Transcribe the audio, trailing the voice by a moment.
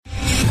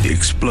the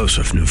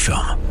explosive new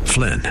film,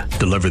 Flynn,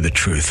 Deliver the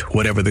Truth,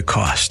 Whatever the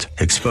Cost,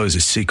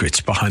 exposes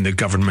secrets behind the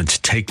government's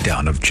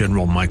takedown of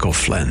General Michael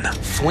Flynn.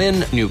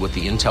 Flynn knew what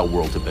the intel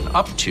world had been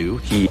up to.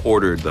 He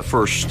ordered the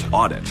first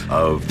audit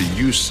of the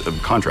use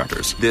of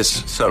contractors.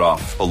 This set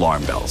off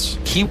alarm bells.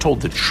 He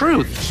told the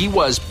truth. He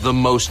was the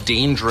most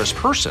dangerous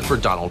person for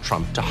Donald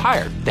Trump to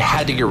hire. They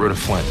had to get rid of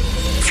Flynn.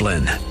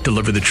 Flynn,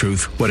 Deliver the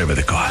Truth, Whatever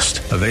the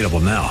Cost. Available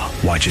now.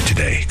 Watch it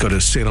today. Go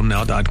to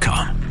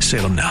salemnow.com.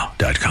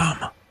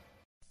 salemnow.com.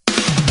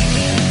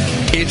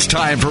 It's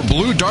time for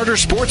Blue Darter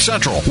Sports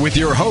Central with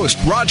your host,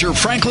 Roger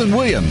Franklin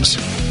Williams.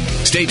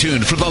 Stay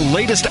tuned for the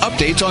latest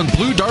updates on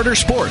Blue Darter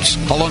Sports,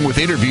 along with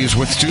interviews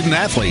with student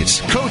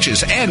athletes,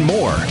 coaches, and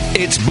more.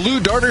 It's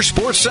Blue Darter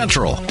Sports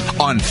Central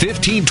on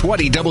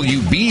 1520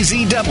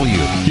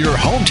 WBZW, your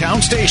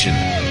hometown station.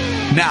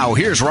 Now,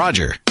 here's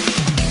Roger.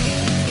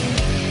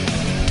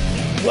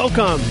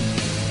 Welcome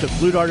to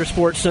Blue Darter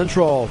Sports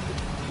Central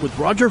with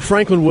Roger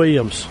Franklin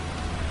Williams.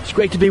 It's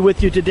great to be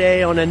with you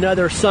today on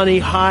another sunny,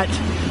 hot,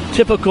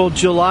 typical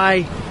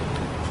July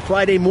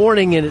Friday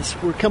morning, and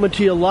we're coming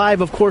to you live,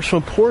 of course,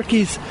 from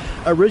Porky's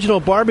Original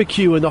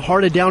Barbecue in the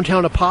heart of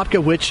downtown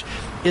Apopka, which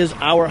is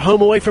our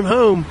home away from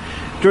home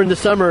during the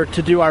summer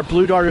to do our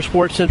Blue Darter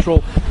Sports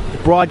Central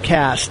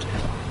broadcast.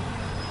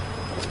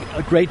 It's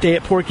a great day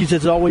at Porky's,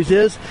 as it always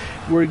is.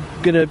 We're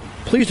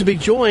pleased to be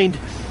joined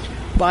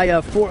by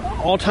a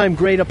all-time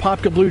great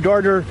Apopka Blue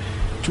Darter,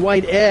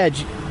 Dwight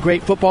Edge,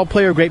 great football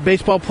player, great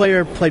baseball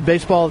player, played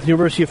baseball at the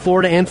University of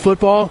Florida and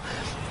football,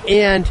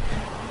 and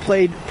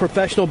played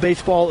professional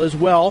baseball as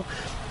well.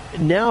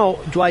 Now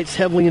Dwight's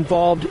heavily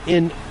involved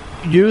in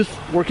youth,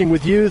 working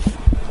with youth,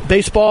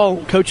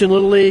 baseball, coaching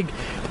Little League,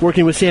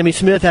 working with Sammy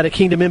Smith out of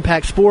Kingdom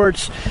Impact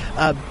Sports,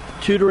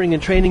 tutoring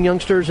and training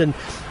youngsters, and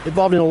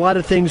involved in a lot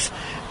of things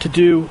to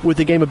do with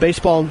the game of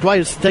baseball. And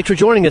Dwight, thanks for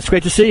joining us.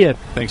 Great to see you.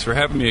 Thanks for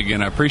having me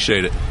again. I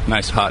appreciate it.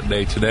 Nice hot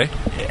day today.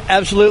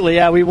 Absolutely.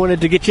 Yeah, we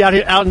wanted to get you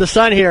out in the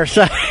sun here.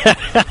 So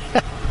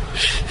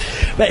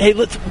but hey,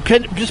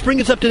 just bring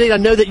us up to date. I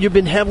know that you've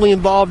been heavily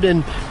involved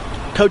in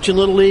coaching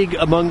Little League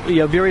among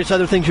various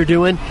other things you're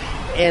doing,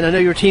 and I know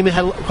your team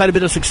had quite a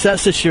bit of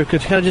success this year.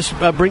 Could you kind of just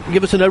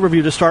give us an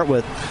overview to start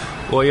with?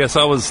 Well, yes,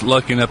 I was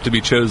lucky enough to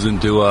be chosen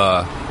to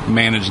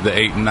manage the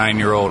 8- and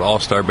 9-year-old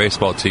all-star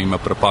baseball team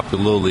up at Apopka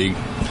Little League,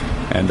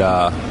 and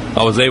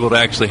I was able to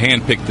actually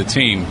handpick the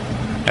team.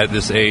 At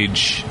this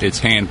age, it's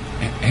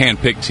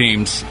hand-picked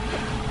teams.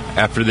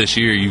 After this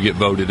year, you get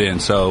voted in,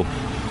 so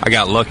I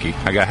got lucky.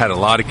 I had a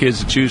lot of kids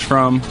to choose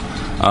from.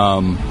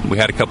 We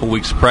had a couple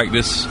weeks of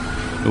practice.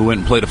 We went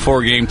and played a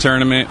 4-game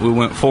tournament. We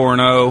went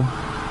 4-0,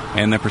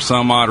 and then for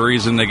some odd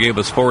reason, they gave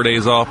us 4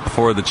 days off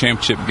before the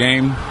championship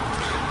game.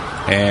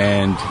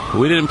 And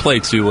we didn't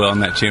play too well in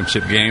that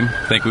championship game.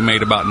 I think we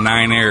made about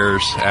 9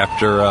 errors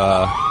after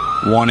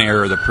 1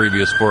 error the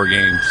previous 4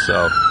 games.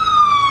 So.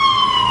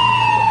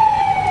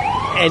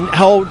 And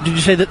how old did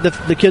you say that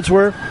the kids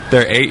were?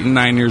 They're 8 and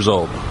 9 years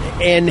old.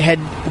 And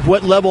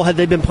what level had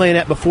they been playing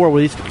at before? Were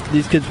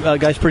these kids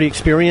guys pretty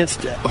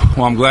experienced?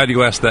 Well, I'm glad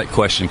you asked that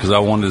question because I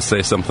wanted to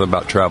say something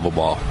about travel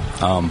ball.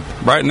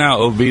 Right now,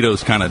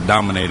 Oviedo's kind of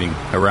dominating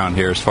around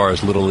here as far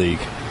as Little League.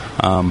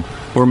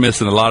 We're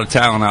missing a lot of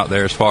talent out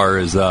there as far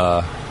as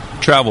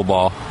travel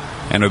ball,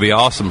 and it would be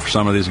awesome for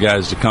some of these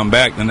guys to come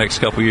back the next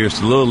couple years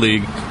to Little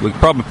League. We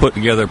could probably put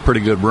together a pretty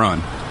good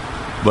run.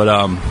 But,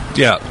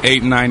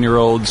 8 and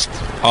 9-year-olds,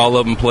 all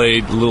of them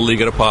played Little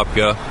League at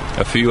Apopka.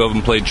 A few of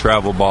them played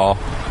travel ball.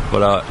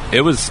 But it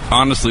was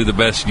honestly the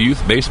best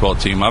youth baseball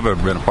team I've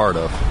ever been a part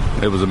of.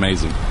 It was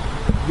amazing.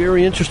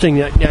 Very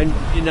interesting. I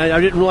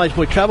didn't realize,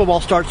 travel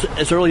ball starts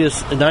as early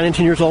as 9 and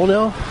 10 years old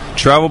now?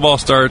 Travel ball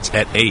starts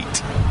at 8.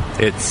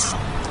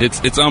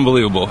 It's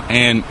unbelievable.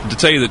 And to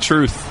tell you the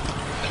truth,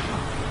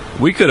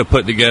 we could have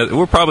put together,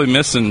 we're probably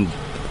missing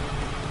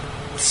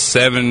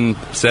seven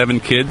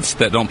kids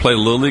that don't play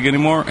Little League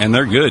anymore, and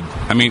they're good.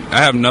 I mean, I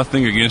have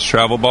nothing against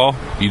travel ball.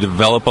 You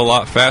develop a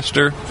lot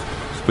faster,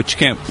 but you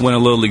can't win a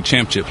Little League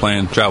championship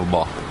playing travel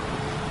ball.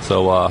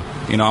 So,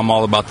 I'm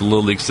all about the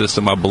Little League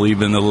system. I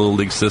believe in the Little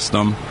League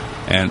system,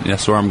 and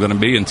that's where I'm going to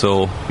be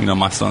until,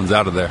 my son's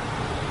out of there.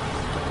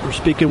 We're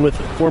speaking with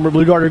former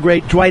Blue Darter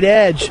great Dwight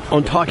Edge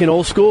on Talking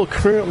Old School.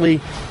 Currently,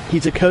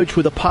 he's a coach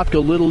with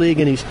Apopka Little League,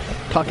 and he's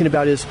talking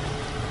about his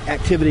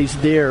activities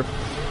there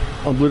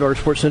on Blue Darter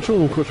Sports Central.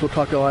 And, of course, we'll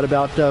talk a lot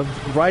about a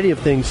variety of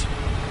things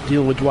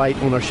dealing with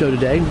Dwight on our show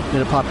today in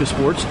Apopka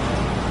Sports.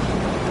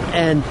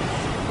 And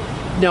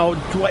now,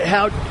 Dwight,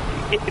 how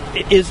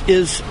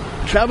is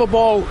travel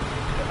ball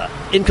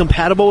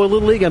incompatible with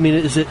Little League? I mean,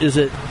 is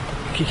it?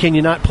 Can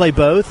you not play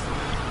both?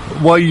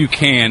 Well, you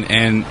can,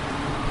 and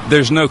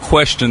there's no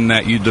question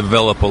that you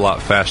develop a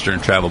lot faster in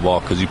travel ball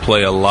because you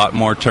play a lot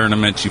more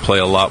tournaments, you play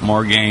a lot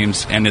more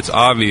games, and it's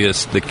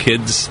obvious the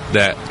kids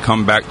that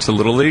come back to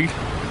Little League,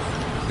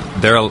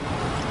 they're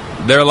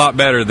a lot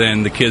better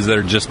than the kids that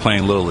are just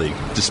playing Little League,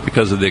 just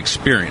because of the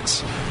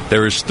experience.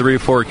 There was 3 or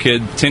 4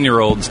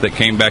 10-year-olds that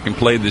came back and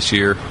played this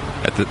year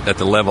at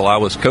the level I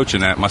was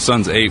coaching at. My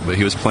son's 8, but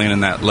he was playing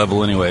in that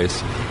level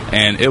anyways.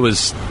 And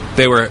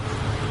they were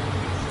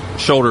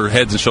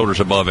heads and shoulders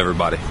above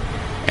everybody.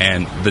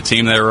 And the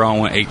team they were on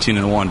went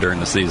 18-1 during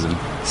the season.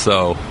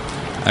 So,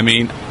 I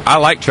mean, I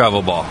like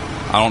travel ball.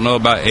 I don't know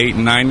about 8-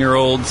 and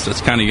 9-year-olds.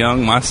 It's kind of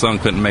young. My son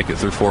couldn't make it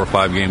through 4 or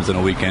 5 games in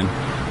a weekend.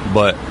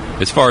 But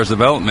as far as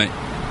development,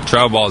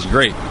 travel ball is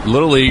great.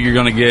 Little League, you're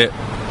going to get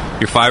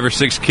your 5 or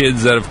 6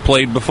 kids that have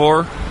played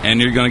before,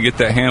 and you're going to get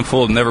that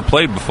handful that never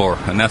played before.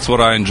 And that's what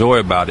I enjoy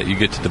about it. You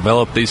get to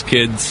develop these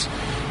kids.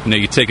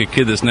 You take a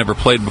kid that's never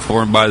played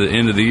before, and by the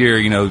end of the year,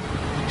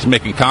 he's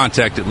making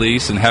contact at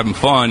least and having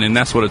fun, and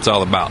that's what it's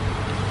all about.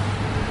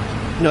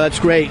 No, that's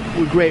great.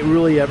 Great.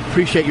 Really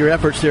appreciate your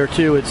efforts there,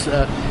 too. It's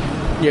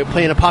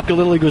playing a Popular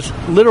Little League was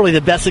literally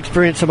the best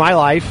experience of my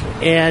life.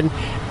 And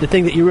the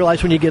thing that you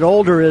realize when you get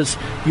older is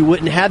you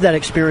wouldn't have that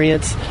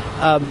experience,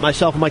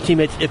 myself and my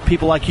teammates, if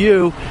people like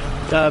you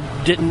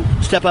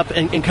didn't step up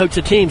and coach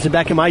the teams. And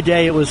back in my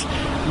day, it was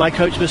my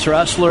coach, Mr.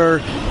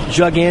 Usler,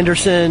 Jug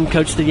Anderson,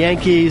 coached the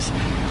Yankees,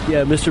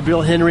 Mr.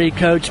 Bill Henry,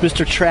 coached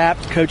Mr. Trapp,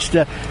 coached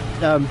the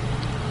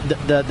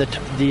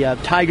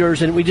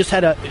Tigers, and we just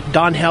had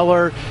Don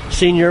Heller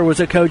Sr.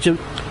 was a coach.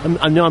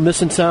 I know I'm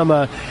missing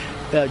some.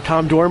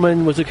 Tom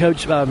Dorman was a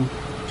coach.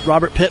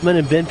 Robert Pittman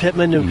and Ben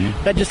Pittman. And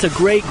had just a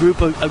great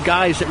group of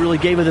guys that really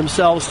gave of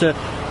themselves to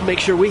make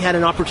sure we had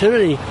that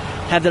opportunity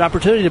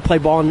to play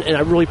ball. And I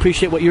really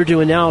appreciate what you're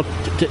doing now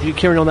to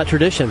carrying on that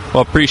tradition.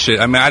 Well, appreciate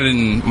it. I mean, I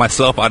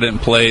didn't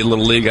play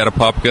Little League out of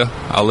Popka.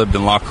 I lived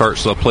in Lockhart,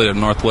 so I played at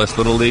Northwest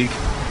Little League.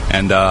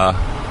 And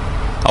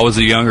I was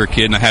a younger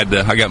kid, and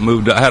I got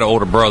moved. I had an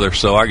older brother,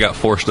 so I got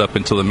forced up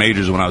into the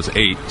majors when I was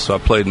 8. So I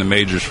played in the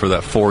majors for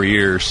that 4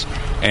 years.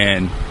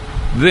 And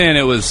then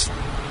it was,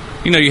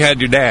 you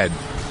had your dad.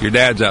 Your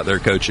dad's out there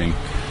coaching.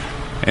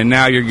 And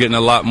now you're getting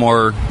a lot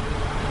more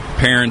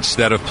parents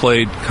that have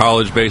played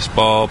college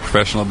baseball,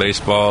 professional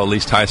baseball, at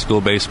least high school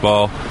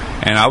baseball.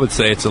 And I would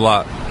say it's a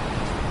lot,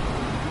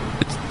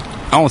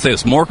 I don't want to say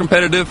it's more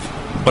competitive,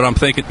 but I'm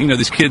thinking,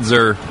 these kids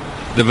are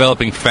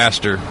developing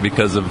faster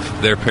because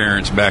of their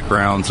parents'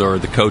 backgrounds or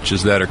the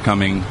coaches that are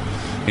coming,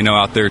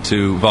 out there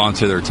to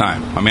volunteer their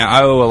time. I mean,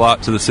 I owe a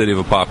lot to the city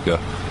of Apopka.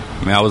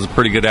 I mean, I was a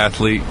pretty good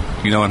athlete,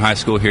 in high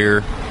school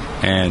here,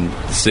 and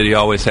the city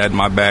always had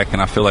my back,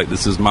 and I feel like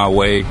this is my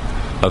way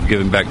of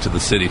giving back to the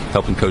city,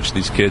 helping coach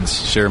these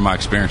kids, sharing my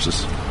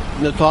experiences.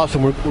 That's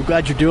awesome. We're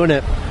glad you're doing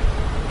it.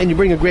 And you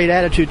bring a great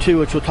attitude, too,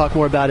 which we'll talk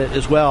more about it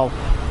as well.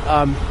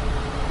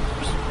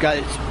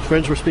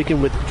 Friends, we're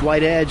speaking with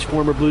Dwight Edge,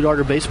 former Blue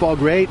Darter baseball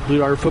great, Blue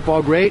Darter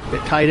football great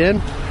at tight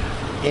end,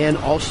 and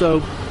also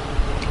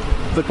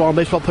football and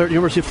baseball player at the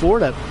University of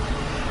Florida.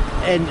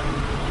 And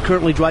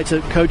currently Dwight's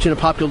a coach in a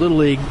Popular Little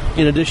League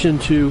in addition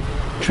to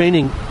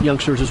training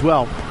youngsters as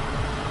well.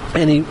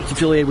 And he's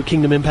affiliated with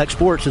Kingdom Impact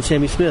Sports and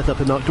Sammy Smith up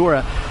in Mount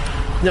Dora.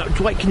 Now,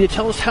 Dwight, can you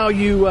tell us how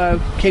you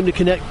came to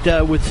connect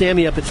with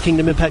Sammy up at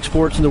Kingdom Impact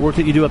Sports and the work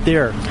that you do up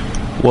there?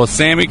 Well,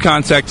 Sammy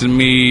contacted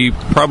me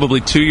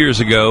probably 2 years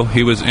ago.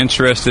 He was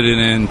interested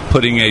in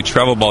putting a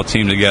travel ball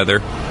team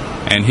together,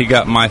 and he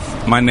got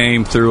my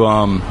name through,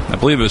 I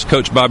believe it was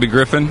Coach Bobby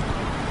Griffin.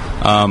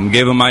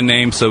 Gave him my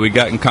name, so we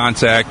got in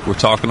contact. We're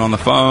talking on the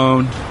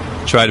phone,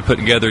 tried to put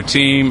together a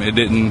team. It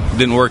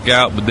didn't work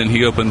out, but then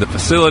he opened the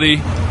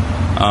facility.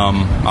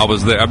 I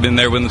was there. I've been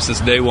there with him since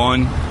day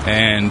one,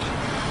 and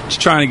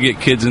just trying to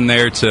get kids in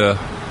there to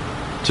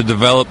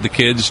develop the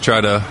kids. Try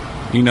to,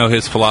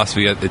 his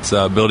philosophy. It's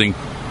building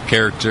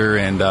character,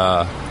 and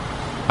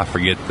I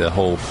forget the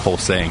whole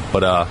saying,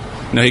 but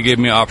he gave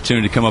me an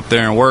opportunity to come up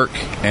there and work,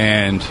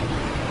 and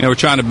we're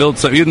trying to build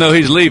something. Even though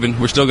he's leaving,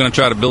 we're still going to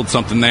try to build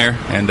something there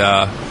and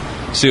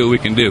see what we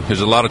can do.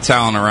 There's a lot of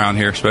talent around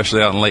here,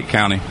 especially out in Lake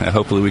County, that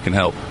hopefully we can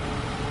help.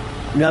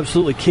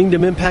 Absolutely.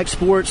 Kingdom Impact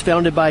Sports,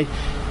 founded by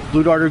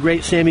Blue Darter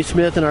great Sammy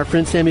Smith and our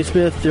friend Sammy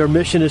Smith. Their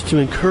mission is to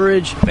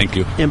encourage,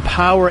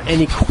 empower,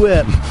 and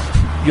equip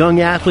young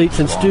athletes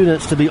and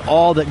students to be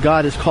all that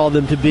God has called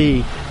them to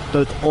be,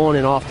 both on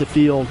and off the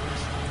field.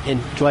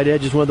 And Dwight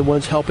Edge is one of the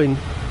ones helping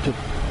to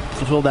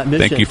fulfill that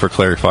mission. Thank you for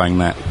clarifying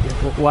that.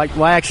 Well,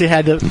 I actually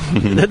had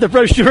the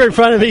brochure in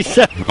front of me.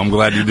 So I'm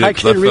glad you did,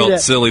 because I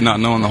felt silly not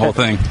knowing the whole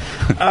thing.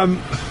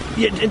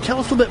 And tell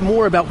us a little bit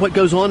more about what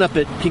goes on up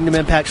at Kingdom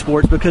Impact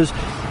Sports, because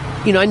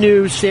I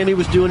knew Sammy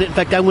was doing it. In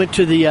fact, I went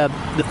to the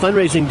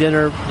fundraising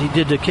dinner he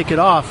did to kick it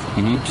off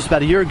just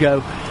about a year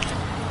ago.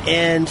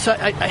 And so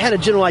I had a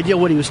general idea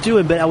what he was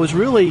doing, but I was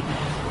really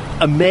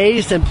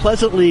amazed and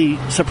pleasantly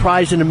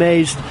surprised and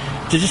amazed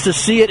to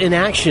see it in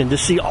action, to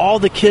see all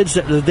the kids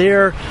that are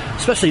there,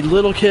 especially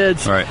little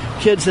kids,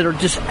 kids that are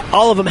just,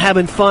 all of them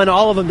having fun,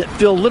 all of them that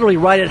feel literally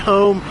right at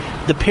home,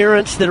 the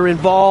parents that are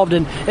involved,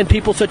 and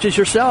people such as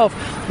yourself,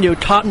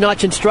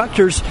 top-notch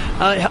instructors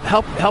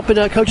helping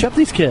coach up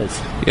these kids.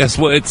 Yes,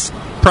 well, it's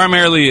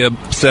primarily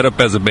set up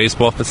as a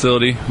baseball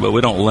facility, but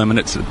we don't limit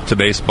it to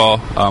baseball.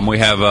 We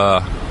have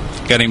a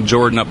guy named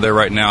Jordan up there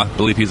right now. I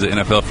believe he's an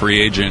NFL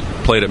free agent,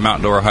 played at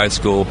Mount Dora High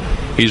School.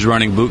 He's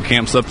running boot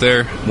camps up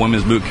there,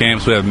 women's boot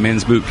camps. We have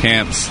men's boot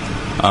camps,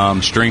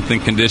 strength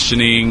and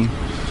conditioning.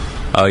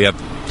 You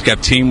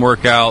have team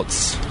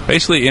workouts.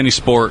 Basically any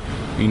sport,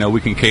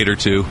 we can cater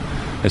to.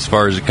 as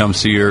far as it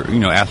comes to your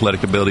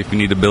athletic ability. If you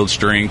need to build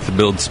strength,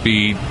 build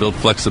speed, build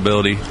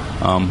flexibility,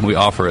 we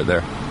offer it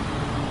there.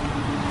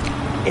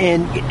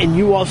 And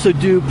you also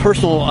do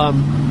personal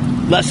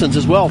lessons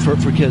as well for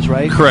kids,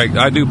 right? Correct.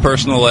 I do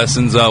personal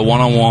lessons,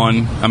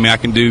 one-on-one. I mean, I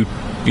can do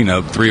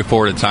 3 or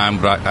 4 at a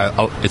time, but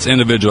it's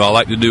individual. I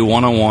like to do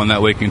one-on-one.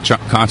 That way, you can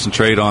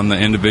concentrate on the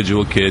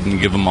individual kid and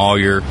give them all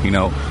your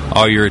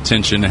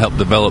attention to help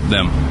develop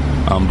them.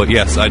 But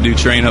yes, I do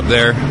train up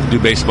there, do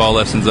baseball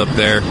lessons up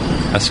there.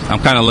 I'm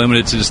kind of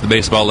limited to just the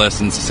baseball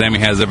lessons. Sammy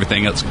has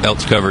everything else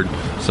covered,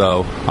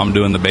 so I'm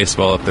doing the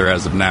baseball up there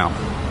as of now.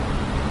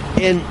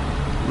 And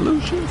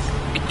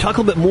talk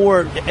a little bit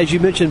more, as you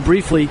mentioned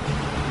briefly,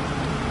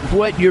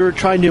 what you're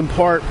trying to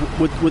impart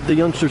with the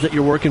youngsters that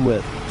you're working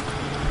with.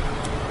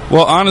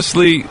 Well,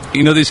 honestly,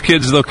 these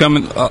kids, they're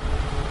coming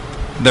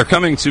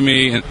to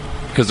me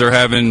because they're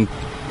having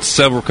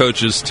several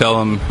coaches tell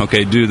them,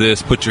 okay, do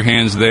this, put your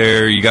hands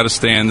there, you got to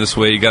stand this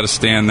way, you got to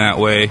stand that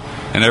way,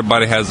 and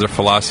everybody has their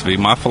philosophy.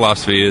 My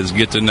philosophy is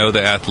get to know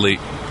the athlete,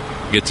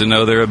 get to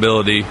know their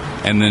ability,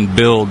 and then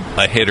build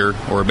a hitter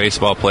or a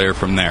baseball player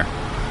from there.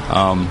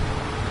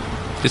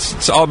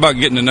 It's all about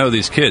getting to know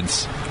these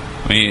kids.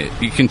 I mean,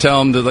 you can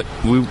tell them to,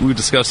 we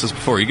discussed this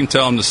before, you can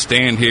tell them to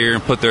stand here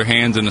and put their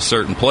hands in a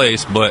certain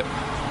place, but,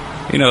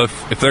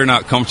 if they're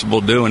not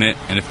comfortable doing it,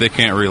 and if they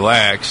can't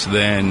relax,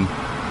 then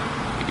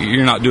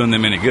you're not doing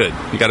them any good.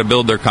 You got to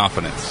build their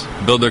confidence.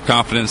 Build their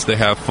confidence, they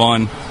have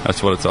fun.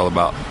 That's what it's all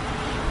about.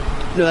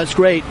 No, that's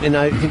great, and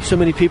I think so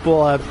many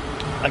people,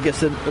 I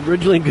guess,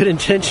 originally good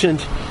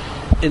intentioned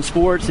in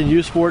sports and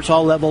youth sports,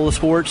 all level of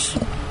sports,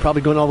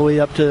 probably going all the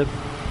way up to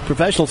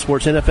professional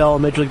sports, NFL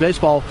and Major League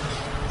Baseball,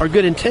 are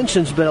good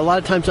intentions, but a lot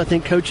of times I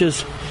think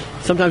coaches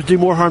sometimes do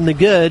more harm than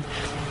good,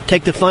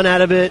 take the fun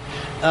out of it,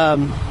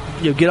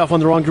 get off on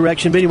the wrong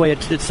direction. But anyway,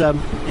 it's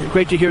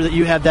great to hear that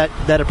you have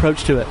that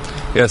approach to it.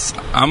 Yes,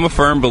 I'm a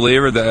firm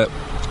believer that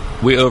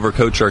we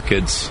overcoach our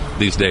kids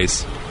these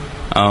days.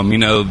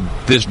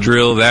 This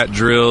drill, that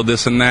drill,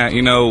 this and that.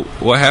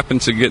 What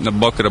happened to getting a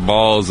bucket of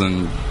balls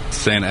and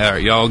saying, all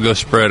right, y'all go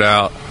spread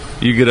out.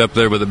 You get up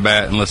there with a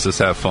bat and let's just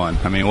have fun.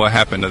 I mean, what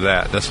happened to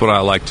that? That's what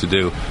I like to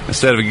do.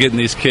 Instead of getting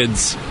these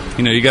kids,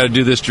 you got to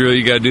do this drill,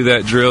 you got to do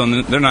that drill,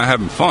 and they're not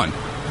having fun.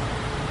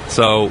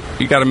 So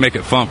you got to make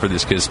it fun for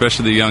these kids,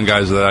 especially the young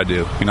guys that I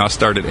do. I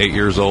started 8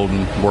 years old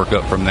and work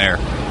up from there.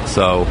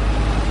 So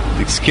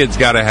these kids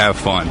got to have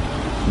fun,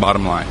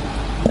 bottom line.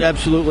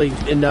 Absolutely,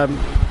 and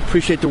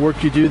appreciate the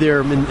work you do there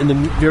in the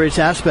various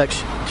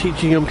aspects,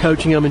 teaching them,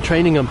 coaching them, and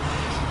training them.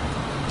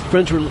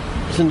 Friends, we're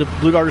listening to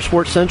Blue Darter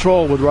Sports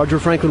Central with Roger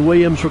Franklin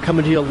Williams. We're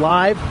coming to you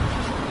live,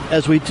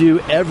 as we do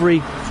every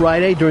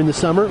Friday during the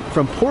summer,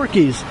 from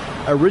Porky's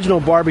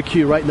Original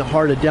Barbecue right in the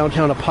heart of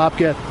downtown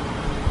Apopka.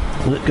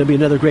 It's going to be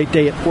another great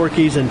day at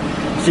Porky's, and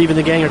Steve and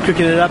the gang are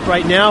cooking it up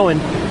right now, and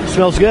it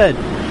smells good.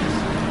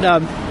 And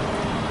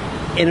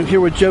I'm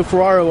here with Joe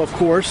Ferraro, of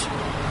course.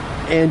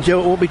 And,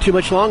 Joe, it won't be too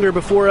much longer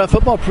before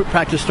football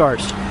practice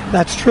starts.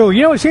 That's true.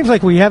 It seems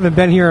like we haven't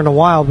been here in a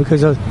while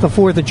because of the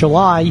 4th of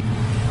July.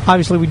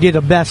 Obviously, we did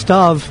a best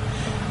of,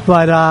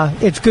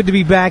 but it's good to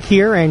be back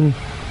here, and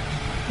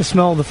the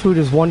smell of the food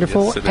is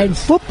wonderful. Yes, it is. And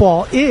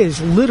football is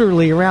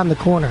literally around the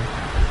corner.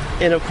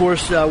 And, of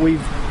course,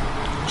 we've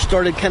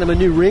started kind of a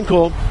new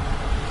wrinkle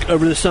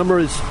over the summer.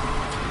 Is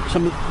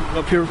some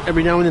up here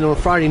every now and then on a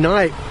Friday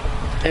night,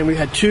 and we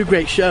had 2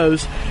 great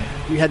shows.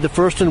 We had the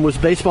first one was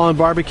Baseball and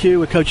Barbecue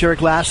with Coach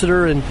Eric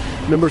Lassiter and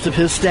members of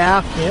his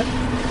staff.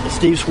 Yep.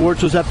 Steve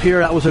Swartz was up here.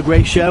 That was a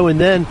great show. And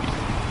then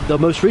the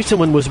most recent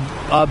one was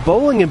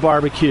Bowling and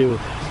Barbecue.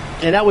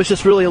 And that was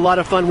just really a lot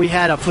of fun. We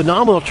had a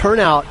phenomenal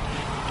turnout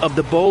of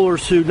the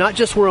bowlers who not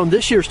just were on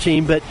this year's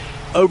team, but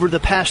over the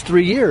past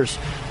 3 years,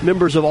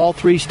 members of all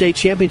 3 state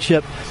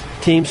championship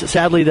teams.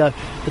 Sadly, the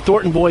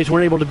Thornton boys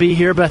weren't able to be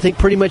here, but I think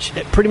pretty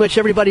much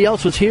everybody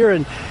else was here,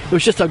 and it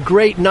was just a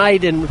great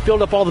night, and we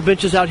filled up all the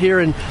benches out here,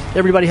 and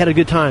everybody had a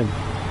good time.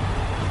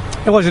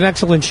 It was an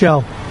excellent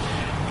show.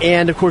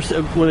 And, of course,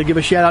 I want to give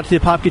a shout-out to the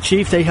Apopka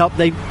Chief. They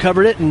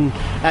covered it and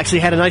actually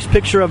had a nice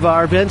picture of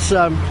our events,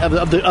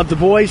 of the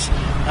boys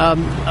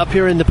up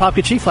here in the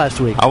Apopka Chief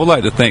last week. I would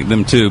like to thank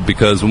them, too,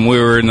 because when we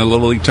were in the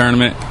Little League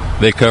tournament,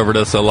 they covered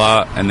us a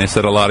lot, and they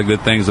said a lot of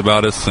good things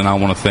about us, and I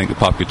want to thank the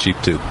Apopka Chief,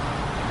 too.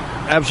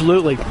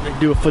 Absolutely. They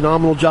do a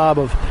phenomenal job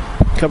of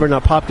covering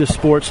Apopka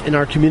sports in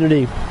our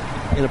community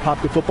and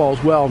Apopka football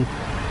as well.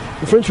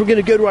 Well, friends, we're going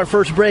to go to our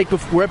first break.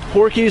 We're at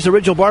Porky's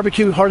Original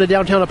Barbecue, heart of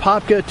downtown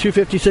Apopka,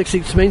 256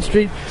 East Main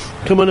Street.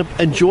 Come on up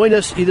and join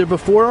us either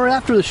before or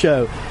after the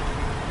show.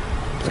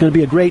 It's going to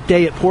be a great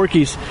day at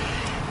Porky's.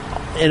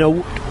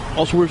 And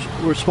also,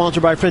 we're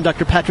sponsored by our friend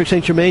Dr. Patrick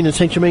St. Germain and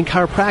St. Germain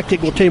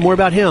Chiropractic. We'll tell you more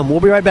about him. We'll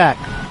be right back.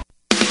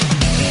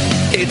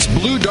 It's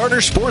Blue Darter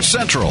Sports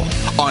Central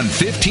on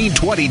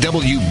 1520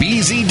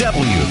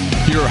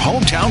 WBZW, your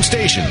hometown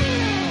station.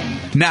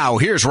 Now,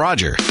 here's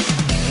Roger.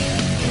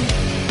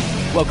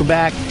 Welcome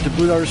back to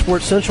Blue Darter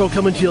Sports Central,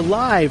 coming to you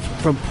live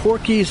from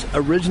Porky's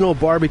Original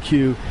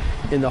Barbecue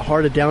in the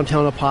heart of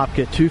downtown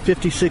Apopka,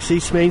 256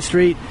 East Main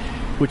Street.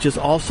 which is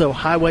also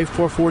Highway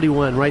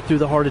 441 right through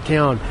the heart of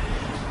town.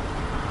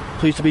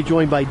 Pleased to be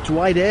joined by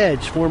Dwight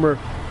Edge, former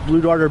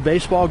Blue Darter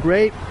baseball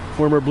great,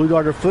 former Blue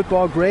Darter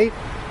football great,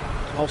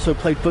 also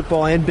played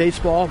football and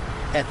baseball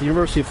at the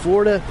University of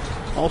Florida,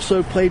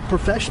 also played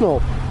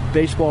professional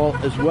baseball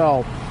as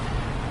well.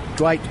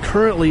 Dwight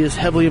currently is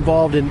heavily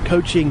involved in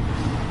coaching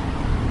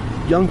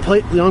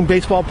young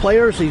baseball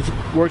players. He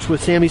works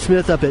with Sammy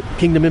Smith up at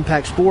Kingdom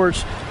Impact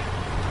Sports,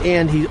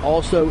 and he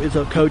also is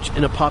a coach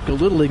in a Popka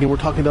Little League, and we're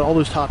talking about all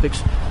those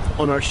topics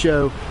on our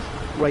show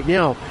right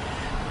now.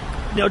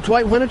 Now,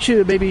 Dwight, why don't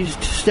you maybe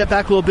step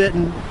back a little bit,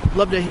 and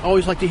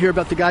always like to hear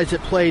about the guys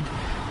that played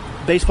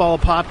baseball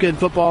at Popka and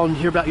football, and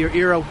hear about your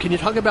era. Can you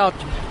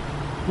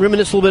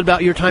reminisce a little bit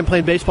about your time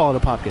playing baseball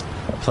at Popka?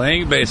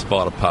 Playing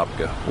baseball at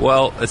Popka.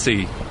 Well, let's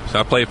see. So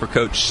I played for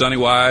Coach Sonny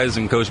Wise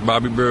and Coach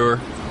Bobby Brewer.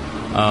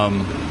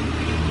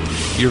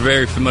 You're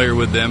very familiar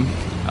with them.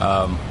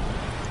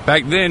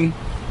 Back then,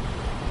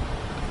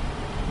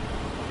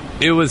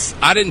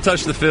 I didn't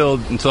touch the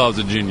field until I was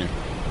a junior.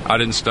 I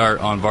didn't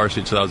start on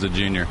varsity until I was a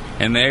junior.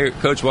 And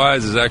Coach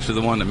Wise is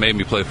actually the one that made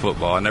me play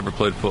football. I never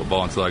played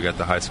football until I got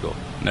to high school.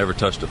 Never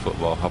touched a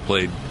football. I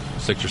played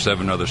 6 or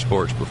 7 other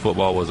sports, but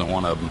football wasn't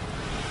one of them.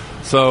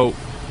 So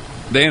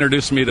they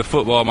introduced me to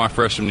football my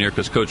freshman year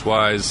because Coach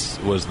Wise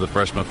was the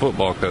freshman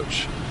football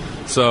coach.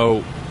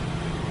 So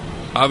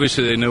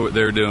obviously they knew what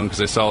they were doing because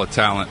they saw the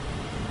talent.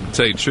 To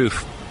tell you the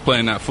truth,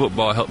 playing that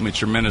football helped me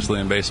tremendously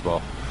in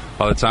baseball.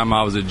 By the time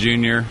I was a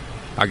junior,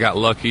 I got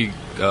lucky.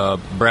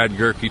 Brad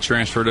Gerke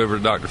transferred over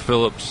to Dr.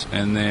 Phillips,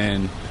 and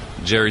then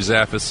Jerry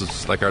Zaffis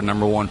was like our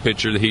number one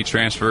pitcher that he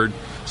transferred.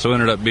 So I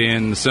ended up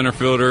being the center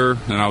fielder,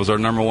 and I was our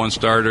number one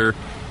starter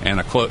and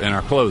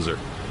our closer.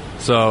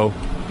 So,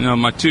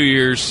 my 2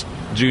 years,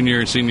 junior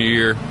and senior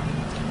year,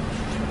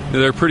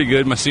 they're pretty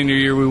good. My senior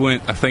year, we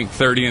went, I think,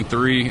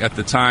 30-3. At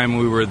the time,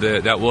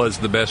 that was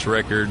the best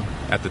record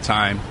at the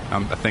time.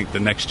 I think the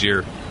next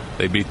year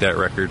they beat that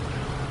record.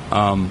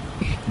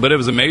 But it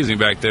was amazing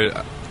back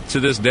there. To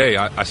this day,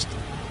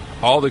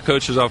 all the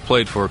coaches I've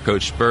played for,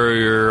 Coach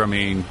Spurrier,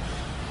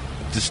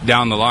 just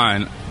down the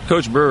line,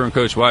 Coach Brewer and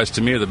Coach Wise,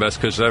 to me, are the best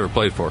coaches I ever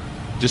played for.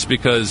 Just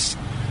because,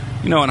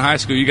 in high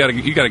school, you got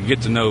to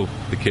get to know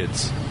the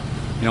kids.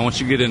 Once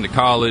you get into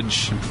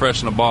college and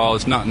professional ball,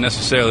 it's not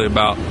necessarily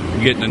about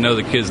getting to know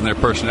the kids and their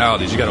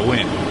personalities. You got to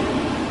win.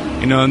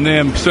 And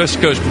then,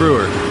 especially Coach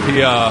Brewer,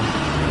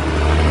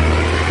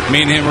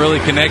 me and him really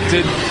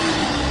connected,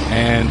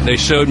 and they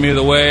showed me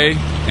the way,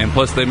 and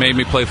plus they made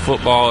me play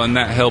football, and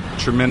that helped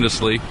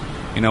tremendously.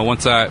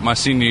 Once my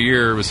senior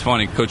year, it was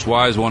funny. Coach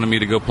Wise wanted me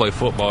to go play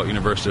football at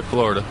University of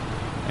Florida,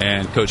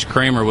 and Coach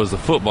Kramer was the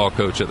football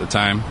coach at the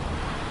time.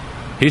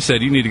 He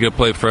said, "You need to go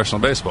play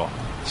professional baseball."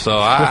 So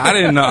I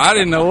didn't know. I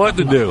didn't know what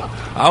to do.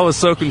 I was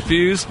so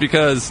confused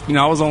because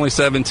I was only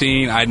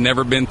 17. I'd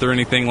never been through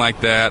anything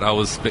like that. I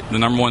was the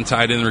number one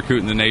tight end recruit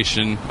in the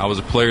nation. I was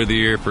a player of the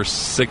year for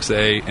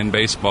 6A in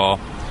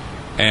baseball,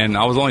 and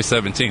I was only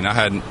 17. I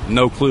had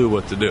no clue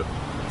what to do.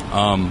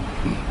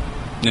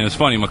 It's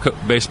funny.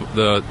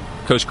 The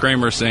Coach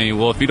Kramer saying,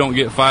 "Well, if you don't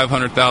get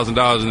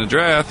 $500,000 in the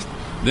draft,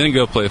 then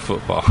go play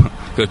football."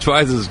 Coach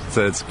Wise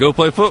says, "Go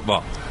play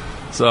football."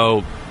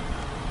 So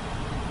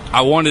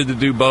I wanted to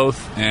do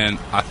both, and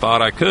I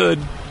thought I could.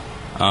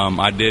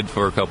 I did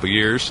for a couple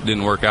years.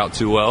 Didn't work out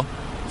too well.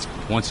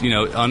 Once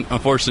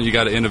unfortunately, you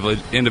got to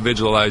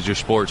individualize your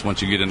sports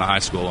once you get into high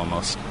school.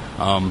 Almost.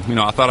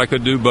 I thought I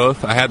could do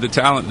both. I had the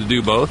talent to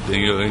do both.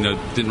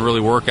 Didn't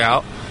really work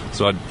out,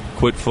 so I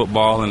quit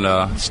football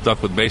and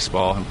stuck with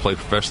baseball and played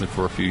professionally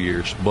for a few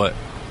years. But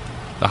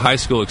the high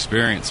school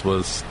experience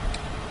was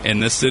in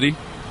this city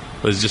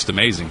was just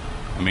amazing.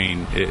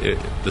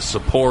 The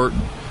support,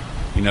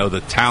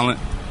 the talent,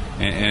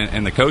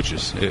 and the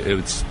coaches.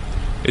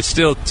 It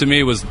still, to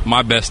me, was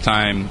my best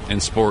time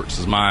in sports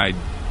as my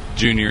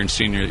junior and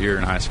senior year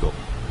in high school.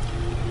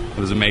 It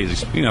was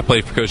amazing. I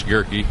played for Coach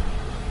Gerke,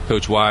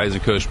 Coach Wise,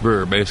 and Coach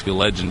Brewer, basically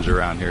legends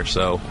around here.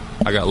 So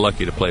I got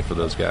lucky to play for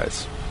those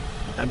guys.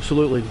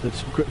 Absolutely.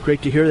 It's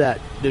great to hear that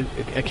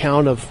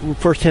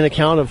first-hand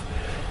account of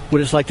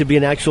what it's like to be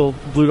an actual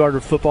Blue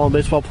Darter football and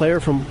baseball player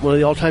from one of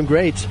the all-time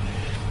greats.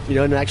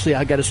 And actually,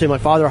 I got to say, my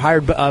father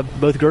hired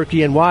both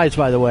Gerke and Wise,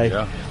 by the way.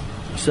 Yeah.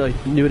 So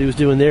he knew what he was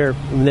doing there.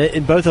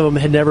 And both of them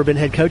had never been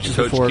head coaches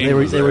before. They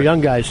were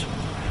young guys.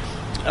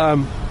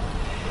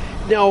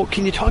 Now,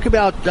 can you talk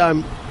about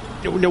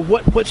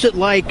what's it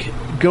like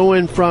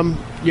going from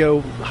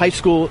high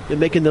school and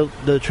making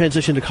the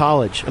transition to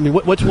college?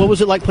 What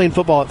was it like playing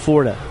football at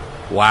Florida?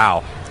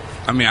 Wow.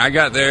 I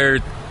got there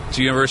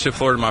to University of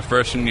Florida my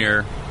freshman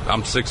year.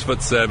 I'm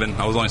 6'7".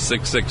 I was only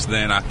 6'6"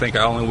 then. I think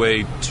I only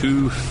weighed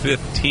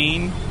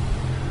 215.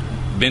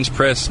 Bench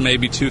press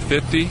maybe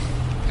 250,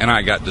 and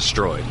I got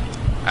destroyed.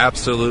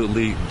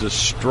 Absolutely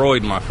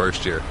destroyed my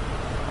first year.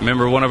 I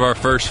remember one of our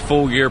first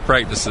full year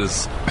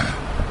practices.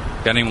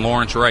 A guy named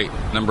Lawrence Wright,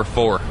 number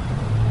 4.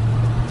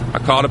 I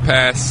caught a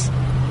pass.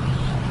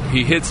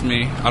 He hits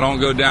me. I don't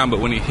go down, but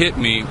when he hit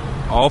me,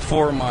 all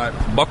 4 of my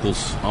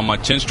buckles on my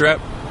chin strap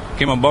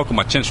came unbuckled.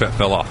 My chin strap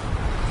fell off.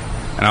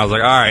 And I was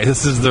like, all right,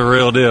 this is the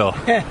real deal.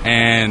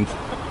 And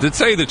to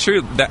tell you the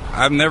truth, that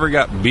I've never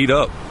got beat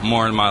up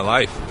more in my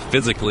life,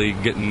 physically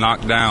getting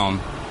knocked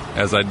down,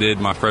 as I did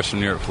my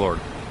freshman year at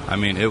Florida. I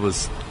mean, it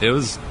was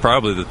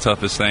probably the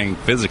toughest thing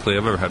physically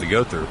I've ever had to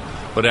go through.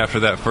 But after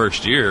that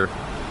first year,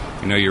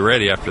 you're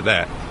ready after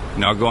that.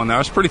 I go in there, I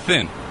was pretty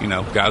thin.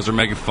 Guys were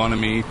making fun of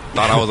me,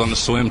 thought I was on the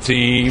swim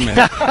team,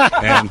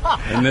 and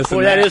this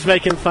and that is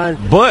making fun.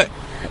 But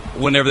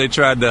whenever they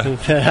tried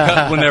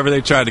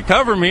to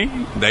cover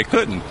me, they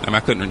couldn't. I mean, I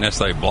couldn't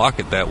necessarily block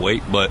it that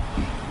weight, but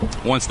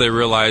once they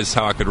realized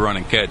how I could run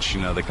and catch,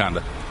 they kind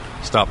of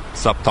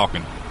stopped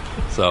talking.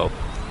 So,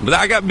 but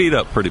I got beat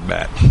up pretty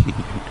bad.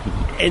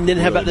 And then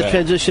how about the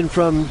transition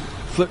from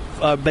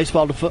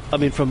baseball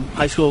to from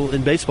high school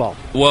and baseball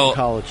to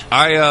college?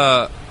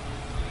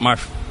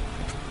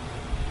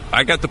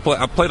 I got to play.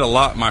 I played a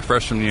lot my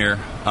freshman year.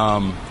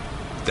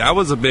 That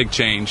was a big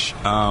change.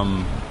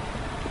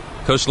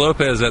 Coach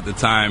Lopez at the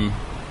time,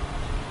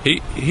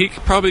 he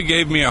probably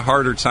gave me a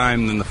harder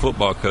time than the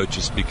football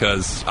coaches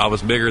because I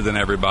was bigger than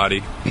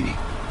everybody.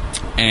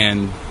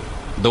 And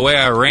the way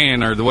I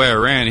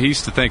ran, he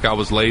used to think I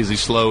was lazy,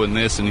 slow, and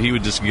this, and he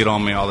would just get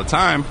on me all the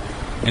time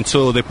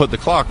until they put the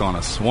clock on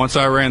us. Once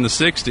I ran the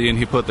 60 and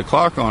he put the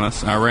clock on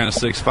us, and I ran a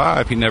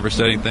 6.5, he never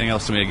said anything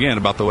else to me again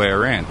about the way I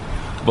ran.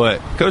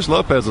 But Coach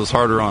Lopez was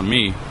harder on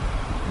me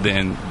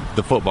than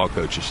the football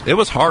coaches. It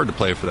was hard to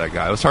play for that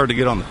guy. It was hard to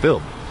get on the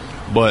field.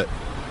 But,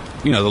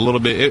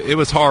 it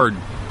was hard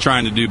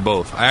trying to do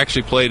both. I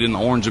actually played in the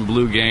orange and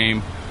blue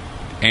game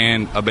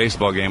and a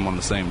baseball game on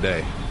the same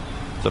day.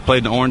 So I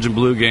played the orange and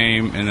blue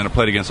game, and then I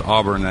played against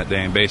Auburn that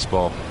day in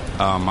baseball.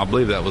 I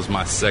believe that was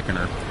my second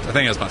year.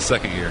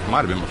 It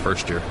might have been my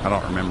first year. I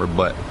don't remember.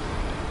 But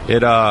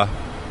I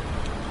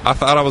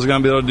thought I was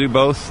going to be able to do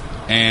both.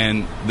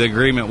 And the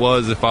agreement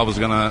was if I was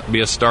going to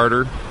be a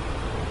starter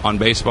on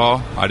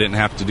baseball, I didn't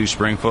have to do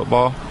spring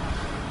football.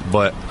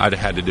 But I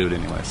had to do it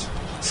anyways.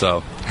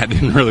 So that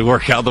didn't really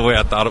work out the way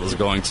I thought it was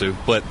going to.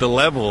 But the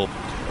level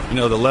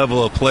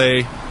of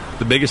play,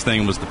 the biggest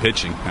thing was the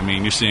pitching. I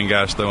mean, you're seeing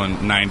guys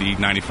throwing 90,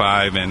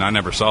 95, and I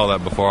never saw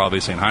that before,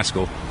 obviously, in high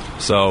school.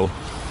 So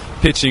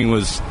pitching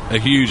was a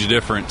huge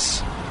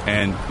difference.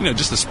 And,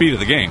 just the speed of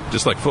the game,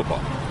 just like football.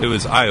 It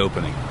was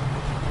eye-opening.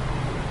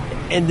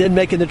 And then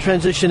making the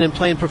transition and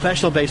playing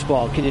professional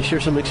baseball. Can you share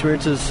some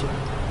experiences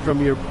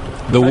from your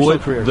professional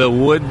career? The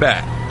wood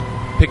bat.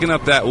 Picking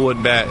up that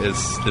wood bat is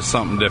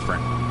something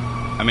different.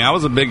 I mean, I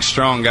was a big,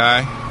 strong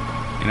guy.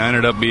 I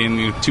ended up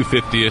being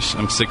 250-ish.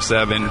 I'm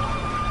 6'7",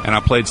 and I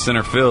played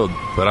center field.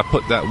 But I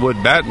put that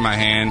wood bat in my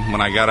hand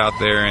when I got out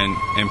there in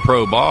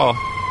pro ball,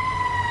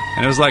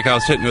 and it was like I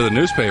was hitting with a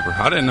newspaper.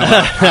 I didn't know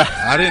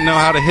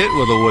how to hit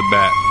with a wood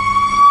bat.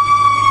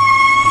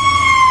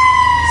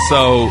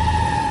 So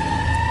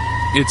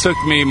it took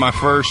me my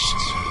the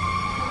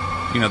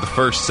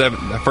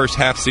first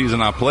half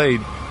season I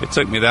played, it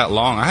took me that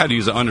long. I had to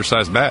use an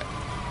undersized bat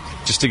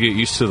just to get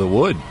used to the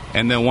wood.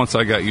 And then once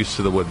I got used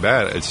to the wood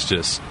bat, it's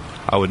just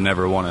I would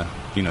never want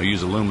to,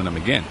 use aluminum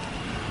again.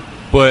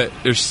 But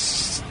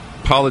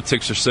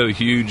politics are so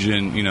huge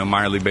in,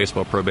 minor league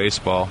baseball, pro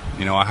baseball.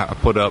 I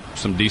put up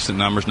some decent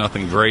numbers,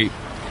 nothing great.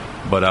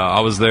 But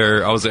I was the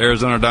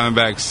Arizona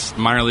Diamondbacks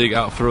minor league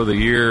outfielder of the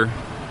year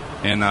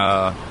in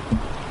I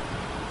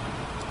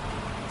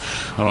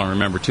don't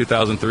remember,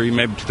 2003,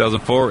 maybe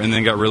 2004, and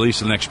then got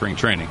released in the next spring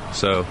training.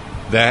 So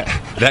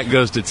that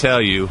goes to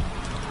tell you,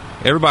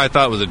 everybody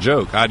thought it was a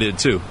joke. I did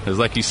too. It was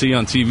like you see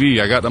on TV.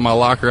 I got to my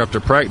locker after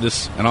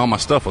practice, and all my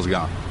stuff was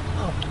gone.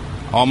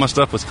 All my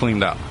stuff was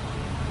cleaned out.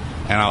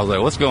 And I was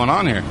like, what's going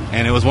on here?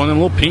 And it was one of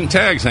them little pink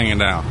tags hanging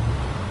down.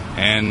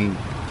 And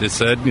it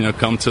said,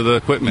 come to the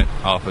equipment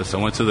office. I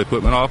went to the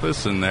equipment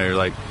office, and they're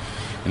like,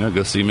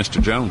 go see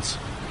Mr. Jones.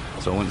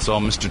 So I went and saw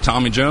Mr.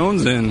 Tommy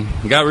Jones and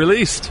got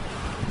released.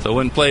 So I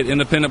went and played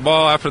independent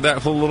ball after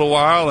that for a little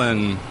while,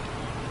 and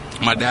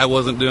my dad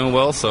wasn't doing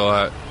well, so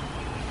I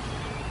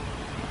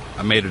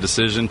made a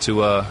decision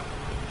to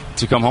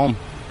come home.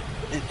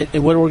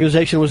 And what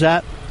organization was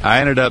that?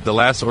 I ended up, the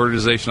last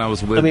organization I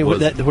was with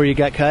was where you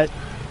got cut?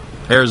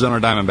 Arizona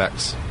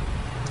Diamondbacks.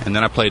 And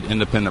then I played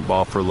independent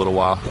ball for a little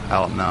while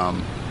out in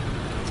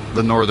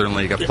the Northern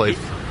League. I played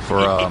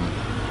for,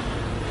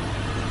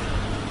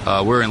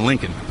 we're in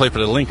Lincoln. I played for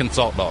the Lincoln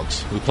Salt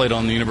Dogs. We played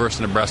on the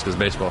University of Nebraska's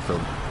baseball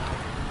field.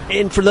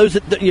 And for those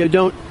that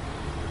don't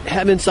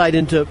have insight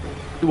into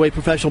the way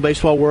professional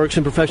baseball works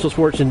and professional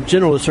sports in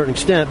general to a certain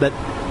extent, but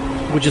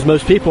which is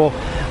most people,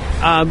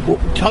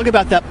 talk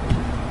about that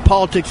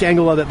politics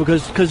angle of it,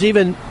 because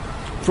even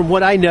from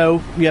what I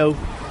know, a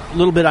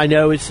little bit I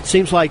know, it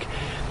seems like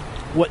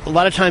what a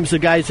lot of times the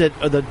guys that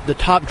are the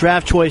top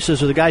draft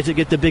choices or the guys that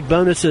get the big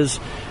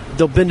bonuses,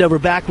 they'll bend over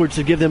backwards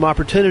to give them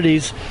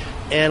opportunities.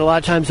 And a lot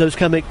of times those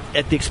come at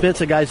the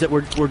expense of guys that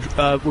were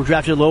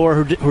drafted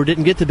lower who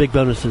didn't get the big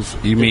bonuses.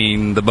 You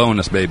mean the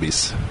bonus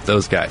babies,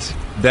 those guys.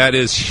 That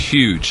is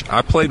huge.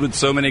 I played with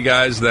so many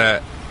guys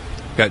that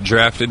got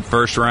drafted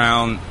first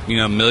round,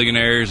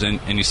 millionaires,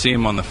 and you see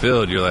them on the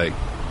field, you're like,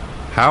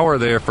 how are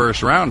they a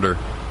first rounder?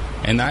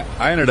 And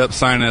I ended up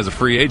signing as a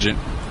free agent,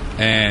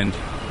 And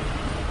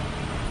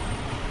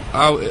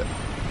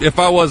if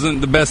I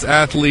wasn't the best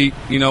athlete,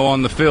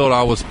 on the field,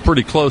 I was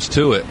pretty close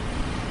to it.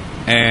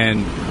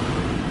 And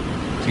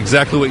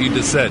exactly what you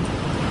just said.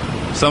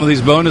 Some of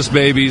these bonus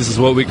babies is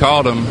what we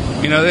called them.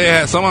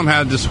 Some of them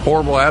had just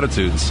horrible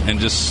attitudes and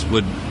just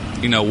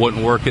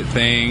wouldn't work at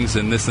things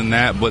and this and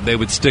that, but they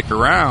would stick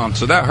around.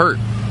 So that hurt.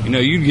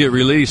 You'd get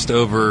released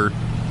over,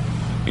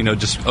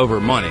 just over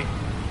money.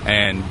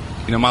 And,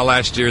 my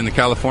last year in the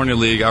California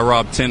League, I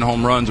robbed 10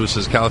 home runs, which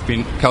is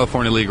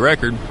California League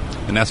record.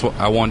 And that's what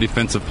I won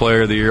Defensive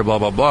Player of the Year, blah,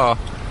 blah, blah.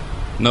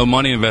 No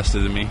money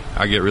invested in me.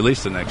 I get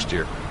released the next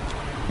year.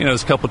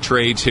 There's a couple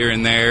trades here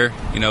and there.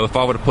 If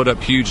I would have put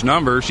up huge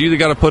numbers, you either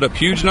got to put up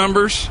huge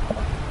numbers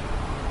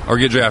or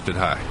get drafted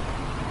high.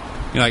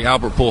 Like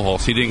Albert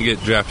Pujols, he didn't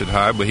get drafted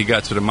high, but he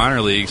got to the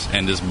minor leagues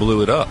and just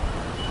blew it up.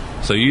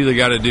 So you either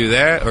got to do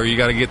that or you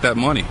got to get that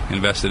money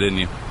invested in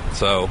you.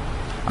 So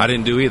I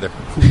didn't do either.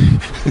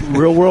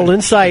 Real world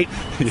insight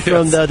Yes.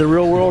 from the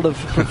real world of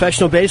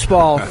professional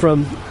baseball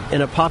from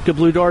an Apopka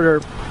Blue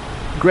Darter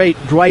great,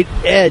 Dwight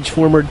Edge,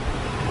 former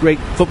great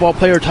football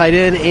player, tight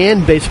end,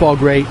 and baseball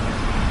great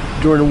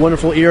during a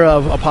wonderful era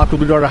of Apopka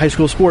Blue Darter high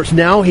school sports.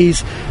 Now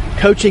he's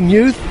coaching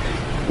youth,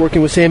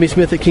 working with Sammy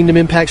Smith at Kingdom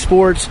Impact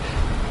Sports,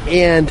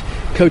 and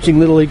coaching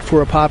Little League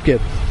for Apopka.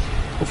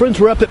 Well, friends,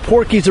 we're up at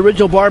Porky's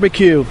Original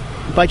Barbecue.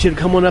 Invite you to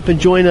come on up and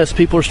join us.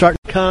 People are starting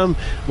to come.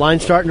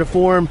 Lines starting to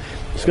form.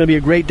 It's going to be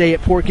a great day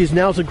at Porky's.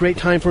 Now's a great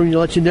time for me to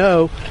let you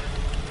know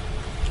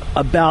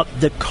about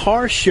the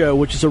car show,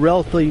 which is a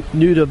relatively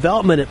new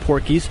development at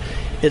Porky's.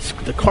 It's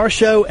the car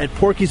show at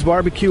Porky's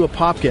Barbecue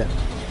Apopka.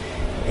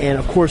 And,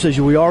 of course, as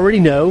we already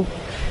know,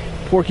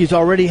 Porky's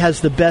already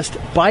has the best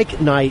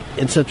bike night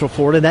in Central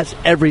Florida. That's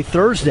every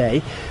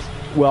Thursday.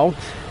 Well,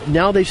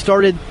 now they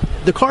started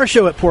the car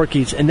show at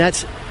Porky's, and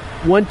that's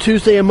one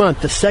Tuesday a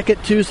month, the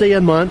second Tuesday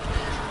a month.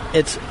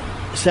 It's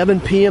 7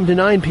 p.m. to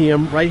 9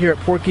 p.m. right here at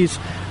Porky's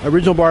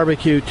Original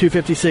Barbecue,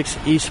 256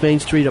 East Main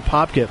Street,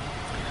 Apopka.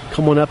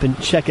 Come on up and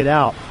check it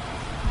out.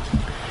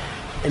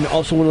 And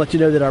also want to let you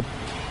know that our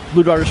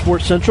Blue Darter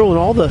Sports Central and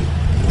all the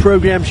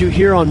programs you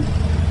hear on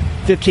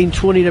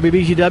 1520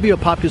 WBGW,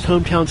 Apopka's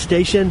hometown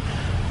station,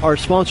 are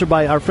sponsored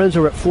by our friends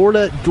over at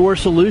Florida Door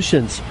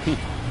Solutions.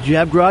 Do you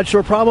have garage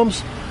door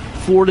problems?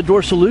 Florida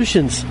Door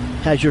Solutions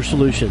has your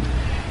solution.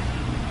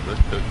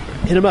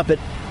 Hit them up at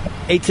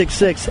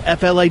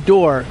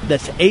 866-FLA-DOOR.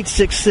 That's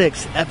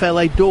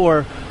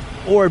 866-FLA-DOOR,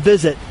 or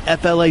visit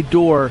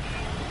FLADoor.com.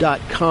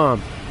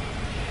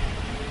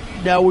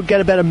 Now, we've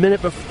got about a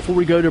minute before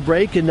we go to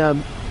break,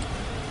 and,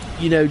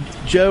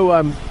 Joe,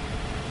 I'm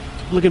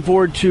looking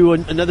forward to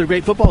another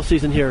great football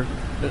season here.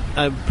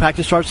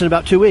 Practice starts in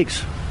about 2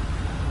 weeks.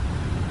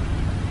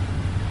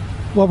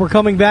 Well, we're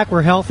coming back.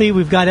 We're healthy.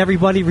 We've got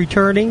everybody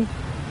returning.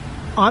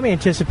 I'm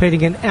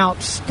anticipating an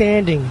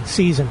outstanding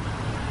season.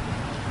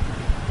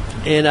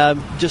 And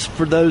just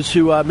for those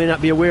who may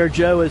not be aware,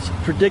 Joe has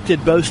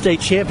predicted both state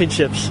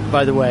championships,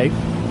 by the way.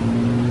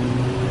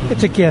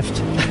 It's a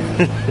gift.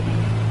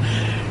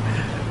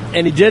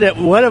 And he did it.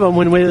 One of them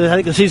when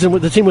I think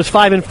the team was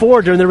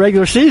 5-4 during the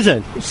regular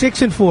season.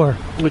 6-4,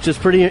 which is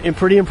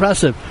pretty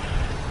impressive.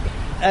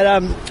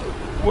 And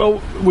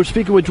we're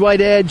speaking with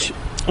Dwight Edge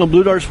on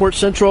Blue Darter Sports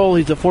Central.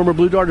 He's a former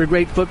Blue Darter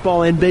great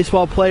football and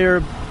baseball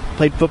player.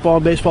 Played football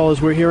and baseball,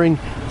 as we're hearing,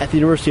 at the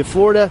University of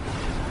Florida,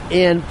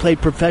 and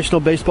played professional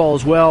baseball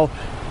as well.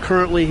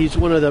 Currently, he's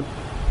one of the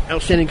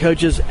outstanding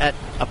coaches at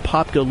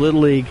Apopka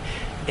Little League,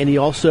 and he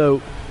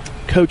also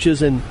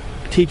coaches and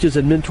teaches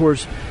and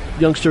mentors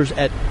youngsters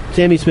at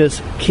Sammy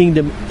Smith's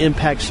Kingdom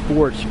Impact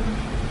Sports.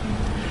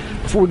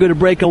 Before we go to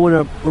break, I want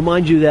to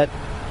remind you that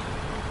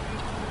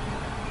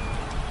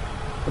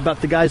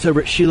about the guys over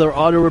at Sheeler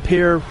Auto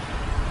Repair.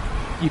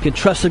 You can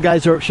trust the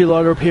guys over at Sheeler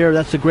Auto Repair.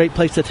 That's a great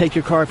place to take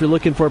your car if you're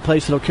looking for a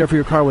place that'll care for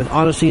your car with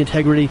honesty,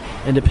 integrity,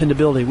 and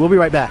dependability. We'll be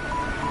right back.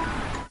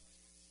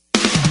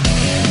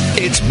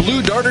 It's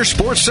Blue Darter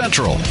Sports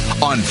Central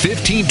on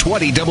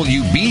 1520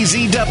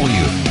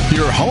 WBZW,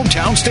 your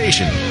hometown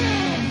station.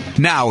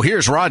 Now,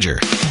 here's Roger.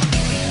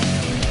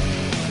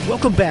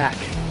 Welcome back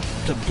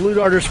to Blue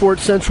Darter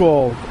Sports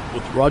Central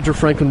with Roger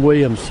Franklin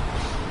Williams.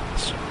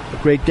 It's a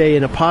great day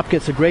in Apopka.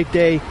 It's a great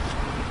day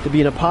to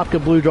be in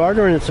Apopka Blue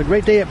Darter, and it's a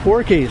great day at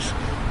Porky's.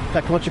 In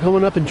fact, why don't you come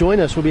on up and join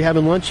us? We'll be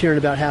having lunch here in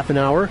about half an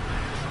hour.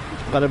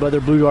 A lot of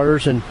other Blue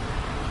Darters and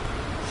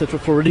Central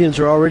Floridians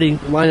are already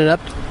lining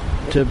up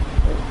to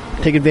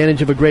take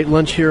advantage of a great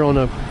lunch here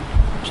on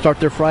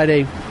start their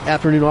Friday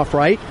afternoon off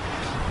right.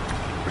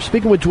 We're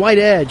speaking with Dwight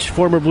Edge,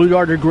 former Blue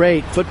Darter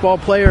great, football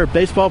player,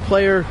 baseball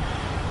player,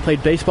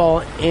 played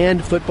baseball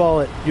and football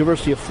at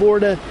University of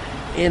Florida,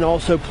 and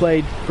also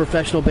played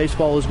professional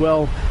baseball as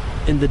well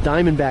in the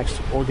Diamondbacks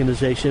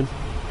organization.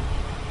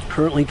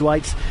 Currently,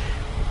 Dwight's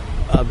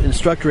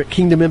instructor at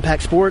Kingdom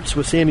Impact Sports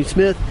with Sammy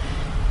Smith,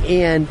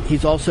 and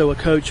he's also a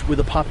coach with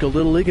the Apopka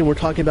Little League, and we're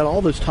talking about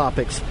all those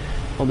topics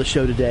on the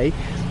show today.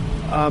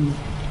 I want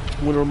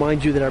to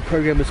remind you that our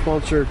program is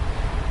sponsored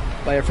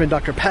by our friend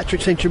Dr.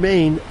 Patrick St.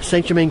 Germain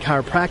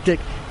Chiropractic,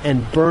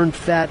 and Burn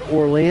Fat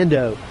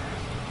Orlando.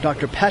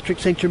 Dr. Patrick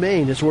St.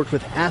 Germain has worked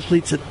with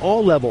athletes at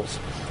all levels,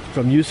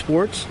 from youth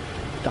sports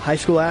to high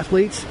school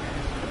athletes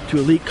to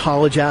elite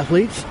college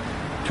athletes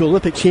to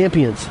Olympic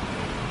champions.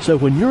 So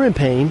when you're in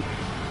pain,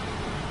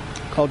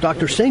 call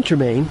Dr. St.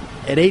 Germain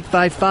at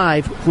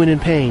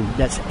 855-WHEN-IN-PAIN.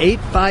 That's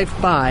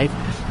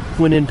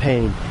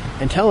 855-WHEN-IN-PAIN.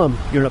 And tell them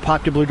you're an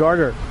Apopka Blue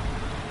Darter.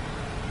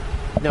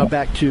 Now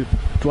back to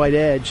Dwight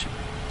Edge,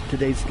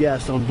 today's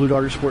guest on Blue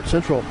Darter Sports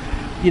Central.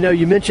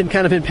 You mentioned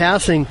kind of in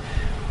passing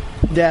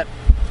that,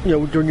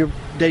 during your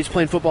days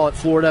playing football at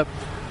Florida,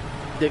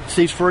 that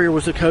Steve Spurrier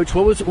was the coach.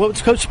 What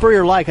was Coach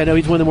Spurrier like? I know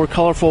he's one of the more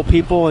colorful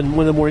people and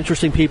one of the more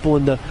interesting people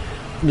in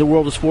the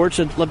world of sports.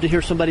 I'd love to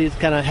hear somebody who's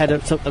kind of had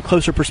a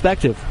closer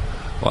perspective.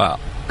 Wow.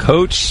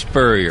 Coach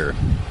Spurrier.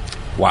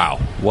 Wow.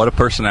 What a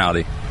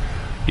personality.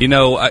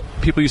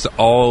 People used to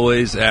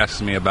always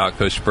ask me about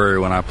Coach Spurrier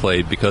when I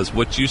played, because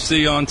what you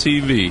see on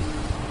TV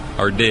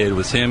or did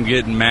was him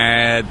getting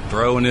mad,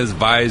 throwing his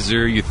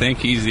visor. You think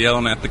he's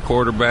yelling at the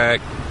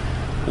quarterback,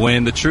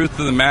 when the truth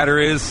of the matter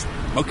is,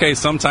 okay,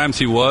 sometimes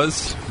he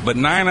was, but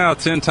 9 out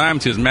of 10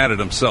 times he was mad at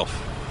himself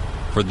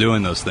for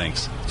doing those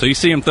things. So you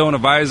see him throwing a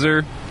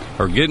visor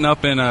or getting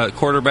up in a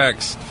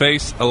quarterback's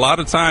face, a lot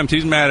of times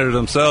he's mad at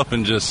himself,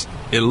 and just,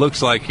 it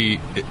looks like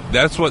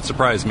that's what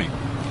surprised me,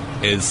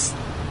 is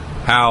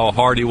how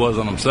hard he was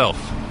on himself.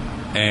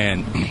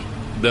 And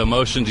the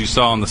emotions you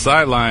saw on the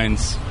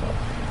sidelines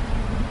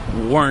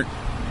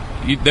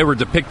they were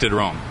depicted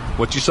wrong.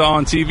 What you saw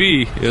on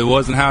TV, it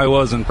wasn't how he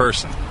was in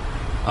person.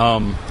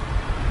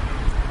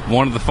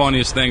 One of the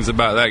funniest things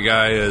about that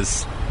guy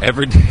is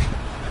every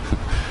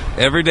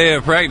day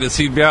of practice,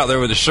 he'd be out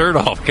there with his shirt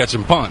off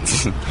catching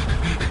punts.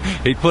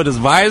 He'd put his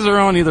visor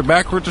on either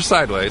backwards or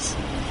sideways,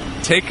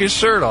 take his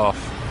shirt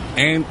off,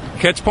 and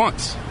catch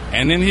punts.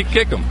 And then he'd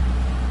kick them.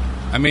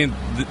 I mean,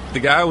 the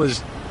guy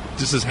was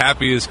just as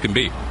happy as can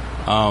be.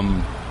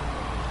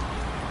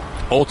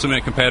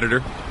 Ultimate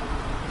competitor.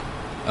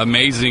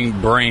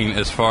 Amazing brain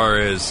as far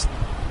as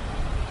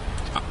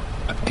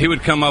he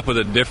would come up with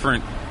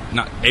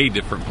not a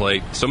different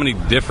play, so many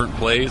different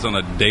plays on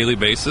a daily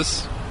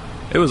basis.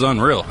 It was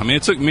unreal. I mean,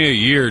 it took me a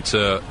year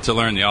to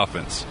learn the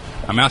offense.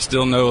 I mean, I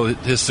still know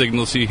his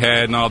signals he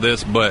had and all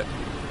this, but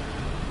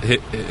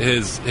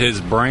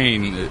his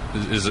brain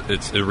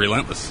it's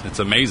relentless. It's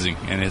amazing,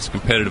 and his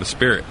competitive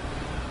spirit.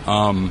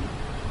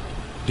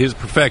 He's a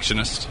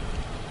perfectionist.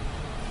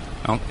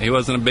 He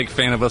wasn't a big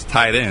fan of us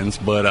tight ends,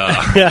 but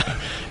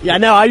yeah,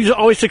 no, I used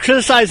always to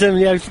criticize him.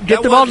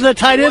 Get the ball to the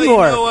tight end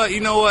more.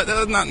 You know what? That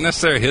was not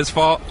necessarily his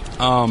fault,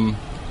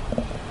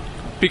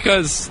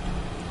 because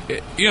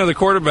the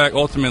quarterback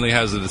ultimately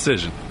has the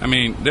decision. I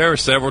mean, there were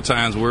several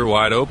times we were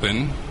wide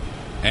open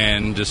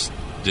and just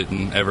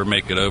didn't ever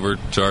make it over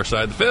to our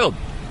side of the field.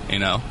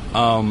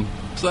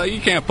 So you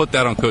can't put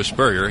that on Coach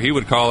Spurrier. He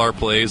would call our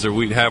plays, or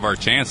we'd have our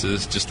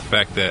chances. Just the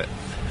fact that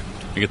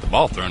we get the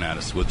ball thrown at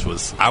us, which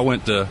was, I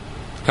went to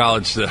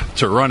college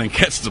to run and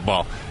catch the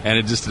ball, and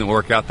it just didn't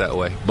work out that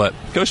way. But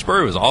Coach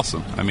Spurrier was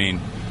awesome. I mean,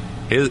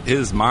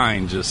 his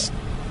mind just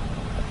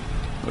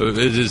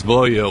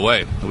blow you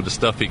away with the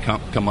stuff he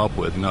come up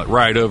with.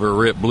 Ride over,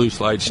 rip, blue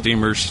slide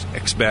steamers,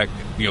 expect,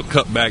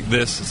 cut back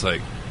this. It's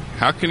like,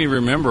 how can he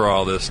remember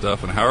all this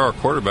stuff, and how are our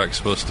quarterbacks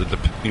supposed to,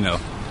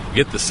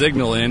 get the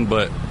signal in?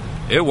 But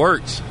it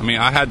worked. I mean,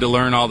 I had to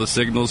learn all the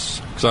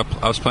signals because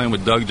I was playing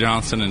with Doug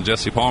Johnson and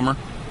Jesse Palmer.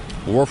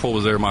 Warfel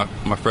was there my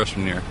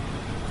freshman year.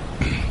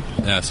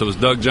 Yeah, so it was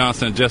Doug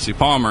Johnson and Jesse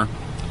Palmer.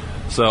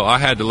 So I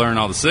had to learn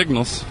all the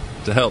signals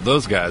to help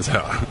those guys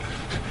out.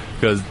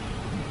 Because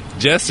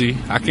Jesse,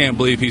 I can't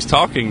believe he's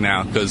talking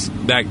now. Because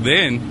back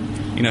then,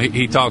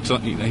 he talks.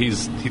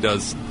 He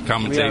does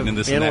commentating and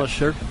this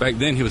analyst, and that. Sure. Back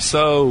then, he was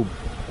so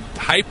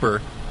hyper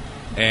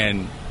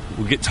and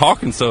would get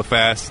talking so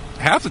fast.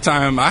 Half the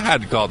time, I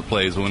had to call the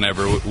plays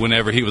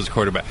whenever he was a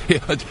quarterback.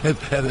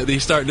 He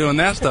started doing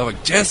that stuff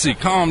like, Jesse,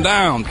 calm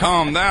down.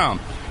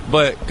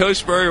 But Coach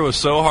Spurrier was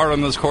so hard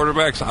on those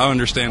quarterbacks, I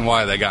understand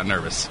why they got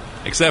nervous.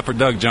 Except for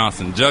Doug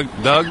Johnson. Doug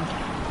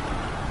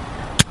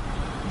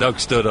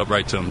stood up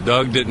right to him.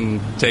 Doug didn't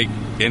take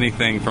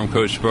anything from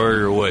Coach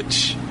Spurrier,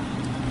 which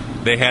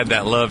they had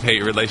that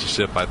love-hate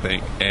relationship, I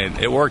think, and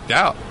it worked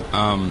out.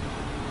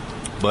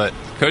 But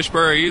Coach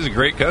Spurrier, he's a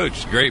great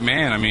coach, great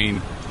man. I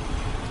mean,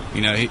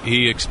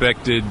 he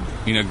expected,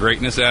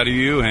 greatness out of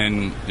you,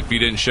 and if you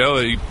didn't show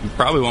it, you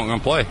probably weren't going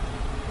to play.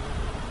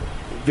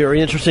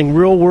 Very interesting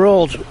real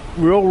world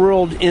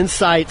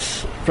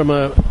insights from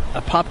a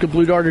Apopka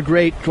Blue Darter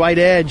great, Dwight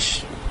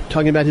Edge,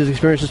 talking about his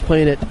experiences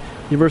playing at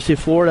University of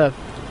Florida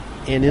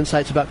and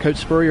insights about Coach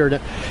Spurrier.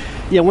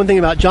 One thing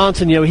about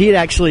Johnson, he's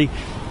a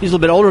little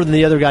bit older than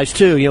the other guys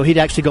too. He'd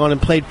actually gone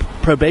and played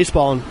pro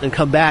baseball and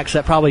come back, so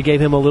that probably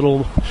gave him a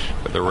little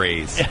with the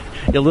raise,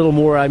 a little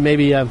more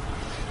maybe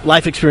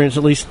life experience,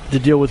 at least to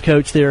deal with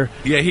Coach there.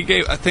 Yeah,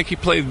 I think he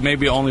played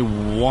maybe only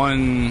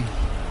one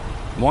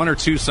or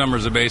two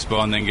summers of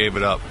baseball and then gave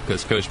it up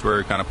because Coach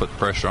Spurrier kind of put the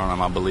pressure on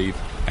him, I believe,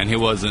 and he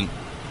wasn't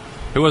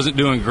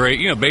doing great.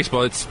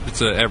 Baseball, it's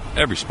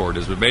every sport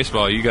is, but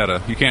baseball you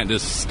can't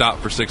just stop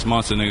for 6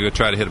 months and then go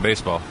try to hit a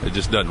baseball. It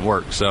just doesn't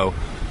work. So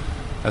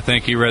I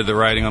think he read the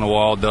writing on the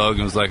wall, Doug,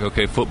 and was like,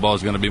 okay, football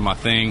is going to be my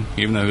thing,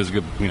 even though he was a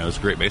good, he's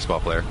a great baseball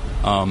player.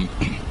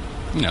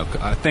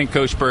 I think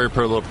Coach Spurrier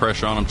put a little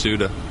pressure on him, too,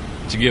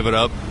 to give it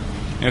up.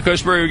 Coach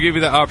Spurrier would give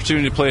you the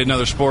opportunity to play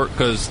another sport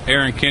because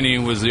Aaron Kinney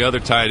was the other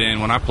tight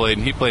end when I played,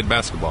 and he played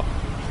basketball.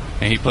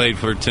 And he played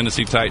for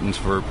Tennessee Titans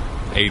for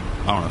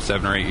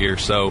 7 or 8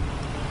 years. So,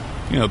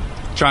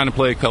 trying to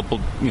play a couple,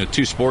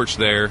 2 sports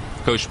there,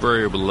 Coach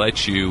Spurrier would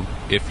let you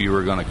if you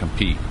were going to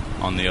compete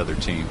on the other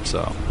team.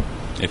 So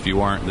if you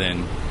weren't,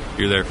 then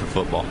you're there for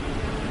football.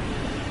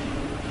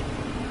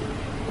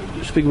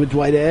 Speaking with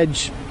Dwight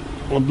Edge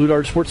on Blue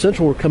Darter Sports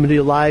Central, we're coming to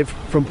you live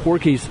from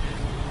Porky's.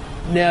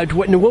 Now,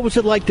 Dwight, what was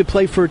it like to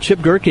play for Chip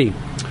Gerke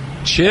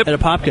at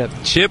Apopka?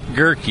 Chip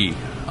Gerke.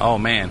 Oh,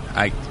 man.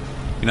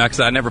 Because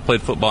I never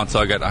played football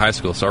until I got to high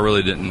school, so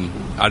I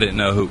didn't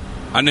know who.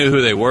 I knew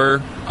who they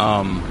were.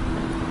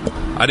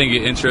 I didn't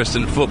get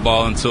interested in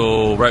football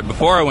until right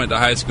before I went to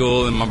high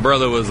school, and my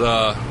brother was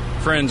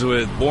friends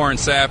with Warren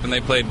Sapp, and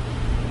they played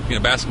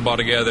basketball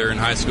together in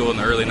high school in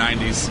the early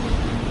 90s.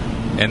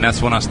 And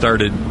that's when I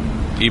started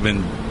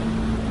even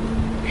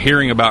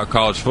hearing about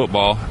college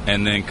football.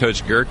 And then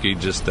Coach Gerke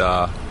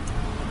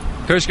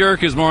Coach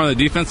Gerke is more on the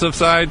defensive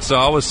side, so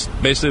I was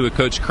basically with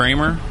Coach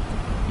Kramer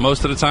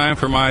most of the time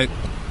for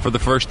the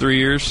first 3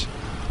 years,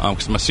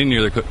 because my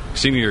senior year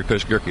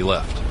Coach Gerke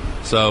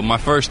left. So my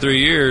first 3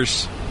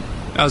 years,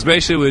 I was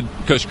basically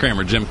with Coach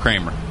Kramer, Jim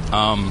Kramer.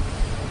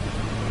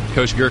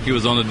 Coach Gerke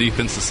was on the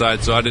defensive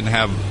side, so I didn't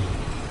have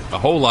a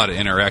whole lot of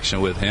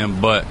interaction with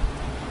him, but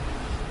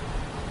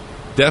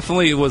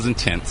definitely it was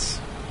intense.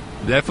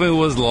 Definitely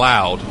was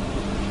loud.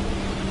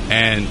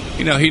 And,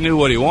 he knew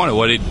what he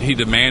wanted, he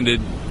demanded,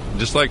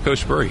 just like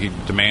Coach Spurrier, he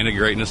demanded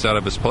greatness out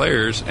of his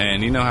players.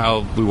 And you know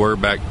how we were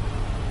back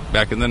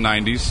in the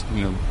 90s,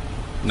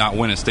 not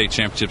winning state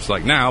championships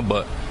like now,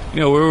 but,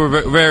 we were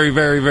very,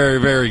 very, very,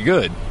 very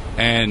good.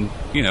 And,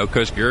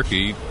 Coach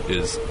Gerke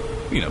is,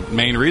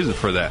 main reason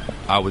for that,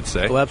 I would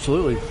say. Oh,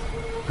 absolutely.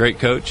 Great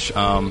coach.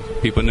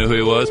 People knew who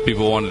he was.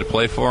 People wanted to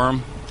play for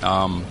him.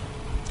 I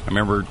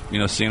remember,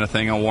 seeing a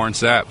thing on Warren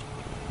Sapp.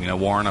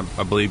 Warren,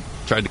 I believe,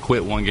 tried to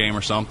quit one game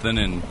or something,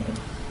 and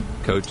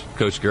Coach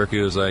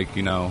Gerke was like,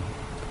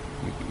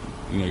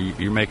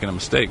 you're making a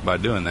mistake by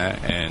doing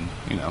that. And,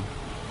 of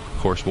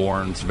course,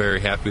 Warren's very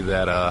happy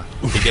that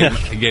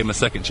he gave him a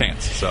second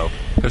chance. So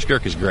Coach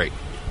Gerke's great.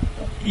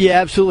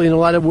 Yeah, absolutely, in a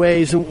lot of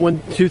ways.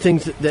 And two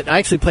things that I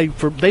actually played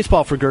for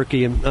baseball for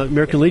Gerke and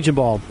American Legion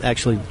ball,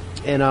 actually.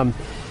 And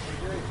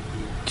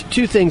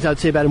two things I would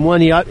say about him.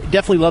 One, he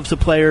definitely loves the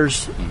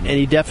players, and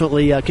he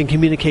definitely can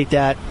communicate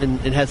that and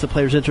has the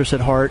players' interest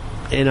at heart.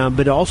 And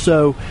but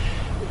also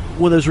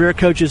one of those rare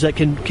coaches that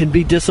can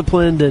be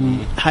disciplined and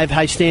have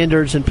high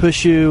standards and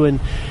push you and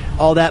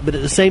all that, but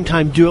at the same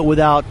time do it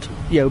without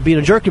being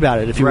a jerk about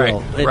it, if you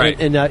will,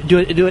 and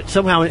do it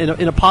somehow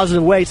in a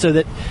positive way, so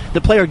that the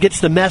player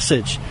gets the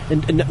message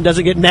and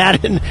doesn't get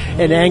mad and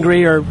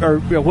angry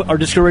or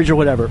discouraged or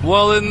whatever.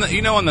 Well, in the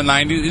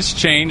 90s, it's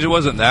changed. It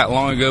wasn't that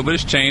long ago, but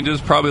it's changed. It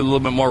was probably a little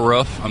bit more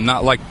rough. I'm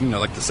not like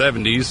like the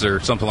 70s or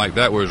something like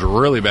that, where it was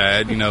really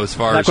bad. As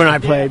far as when I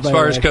played, as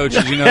far as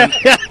coaches,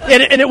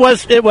 and it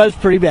was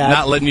pretty bad.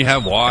 Not letting you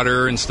have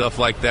water and stuff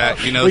like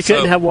that. We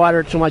couldn't have water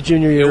until my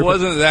junior year. It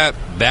wasn't that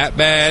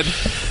bad.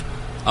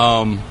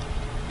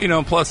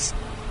 Plus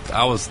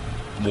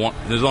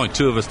there's only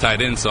 2 of us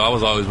tight ends, so I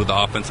was always with the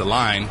offensive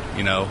line,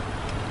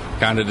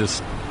 kind of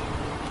just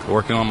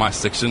working on my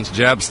 6-inch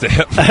jab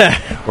step,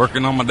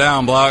 working on my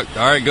down block.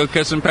 All right, go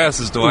catch some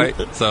passes, Dwight.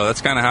 So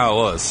that's kind of how it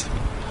was.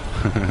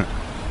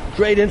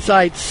 Great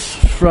insights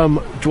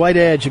from Dwight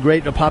Edge, a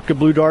great Apopka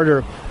Blue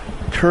Darter.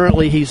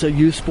 Currently, he's a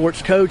youth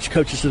sports coach,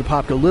 coaches at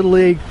Apopka Little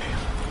League,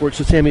 works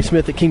with Sammy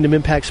Smith at Kingdom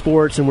Impact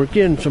Sports, and we're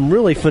getting some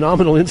really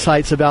phenomenal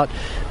insights about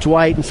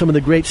Dwight and some of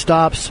the great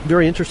stops,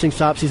 very interesting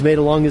stops he's made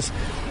along his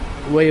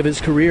way of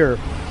his career.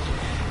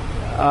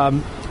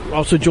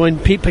 Also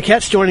joined Pete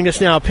Paquette's joining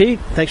us now. Pete,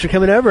 thanks for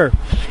coming over.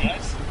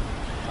 Yes.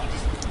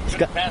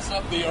 Pass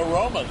up the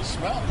aroma, the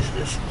smell.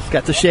 He's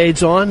got the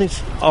shades on.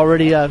 He's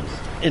already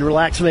in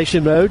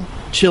relaxation mode,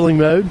 chilling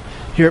mode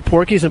here at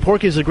Porky's, and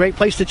Porky's is a great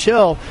place to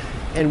chill.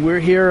 And we're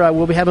here.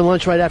 We'll be having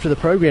lunch right after the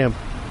program.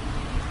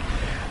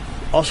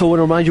 Also want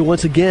to remind you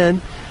once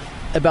again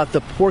about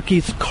the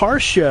Porky's Car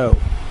Show.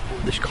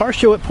 The Car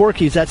Show at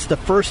Porky's, that's the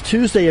first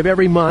Tuesday of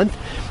every month.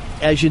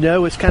 As you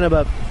know, it's kind of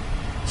a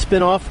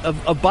spin-off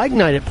of Bike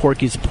Night at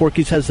Porky's.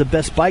 Porky's has the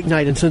best bike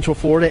night in Central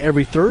Florida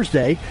every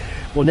Thursday.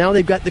 Well, now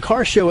they've got the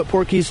Car Show at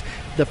Porky's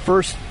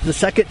the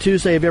second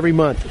Tuesday of every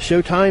month.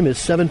 Showtime is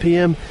 7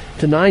 p.m.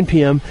 to 9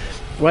 p.m.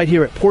 right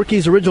here at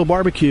Porky's Original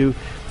Barbecue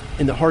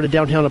in the heart of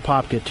downtown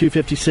Apopka,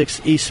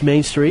 256 East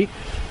Main Street,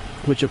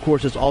 which, of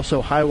course, is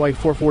also Highway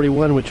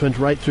 441, which runs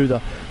right through the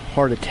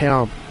heart of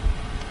town.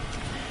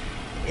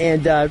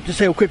 And just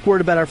say a quick word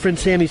about our friend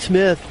Sammy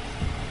Smith.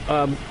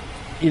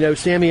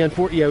 Sammy,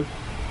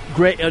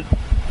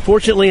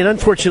 fortunately and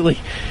unfortunately,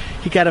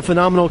 he got a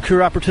phenomenal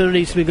career opportunity.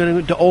 He's been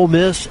going to Ole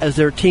Miss as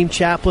their team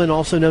chaplain,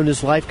 also known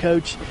as life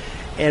coach.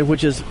 and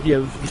which is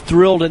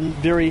thrilled and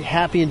very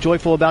happy and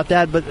joyful about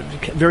that, but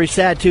very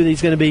sad too that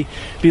he's going to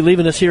be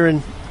leaving us here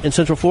in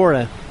Central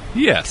Florida.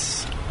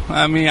 Yes,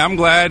 I mean I'm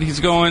glad he's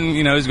going.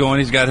 He's going.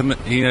 He's got him.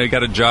 He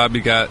got a job.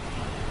 He got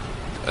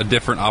a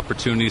different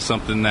opportunity,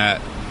 something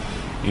that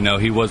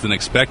he wasn't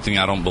expecting.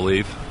 I don't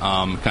believe.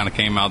 Kind of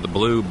came out of the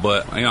blue,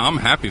 but I'm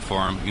happy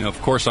for him.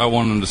 Of course, I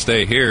want him to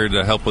stay here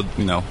to help with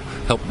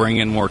help bring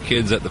in more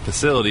kids at the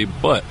facility,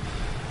 but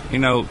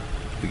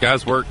the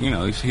guy's worked,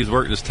 he's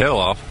worked his tail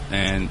off,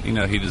 and,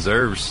 he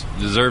deserves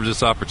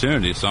this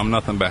opportunity, so I'm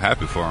nothing but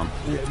happy for him.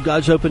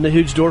 God's opened a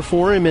huge door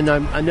for him, and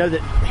I know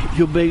that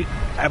he'll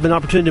have an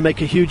opportunity to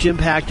make a huge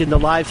impact in the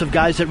lives of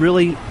guys that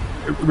really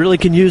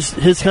can use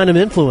his kind of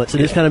influence and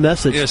his kind of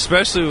message. Yeah,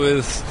 especially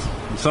with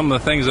some of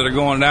the things that are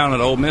going down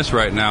at Ole Miss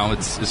right now.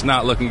 It's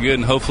not looking good,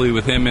 and hopefully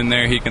with him in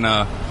there, he can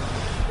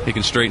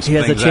straighten some things out. He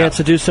has a chance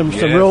to do some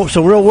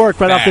real work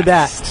right off the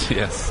bat.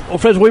 Yes. Well,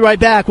 friends, we'll be right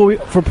back.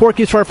 For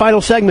Porky's for our final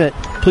segment.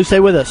 Please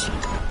stay with us.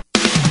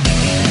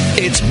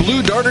 It's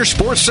Blue Darter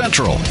Sports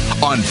Central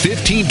on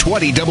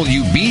 1520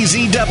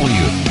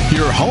 WBZW,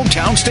 your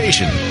hometown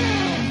station.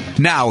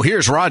 Now,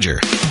 here's Roger.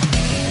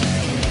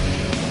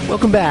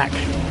 Welcome back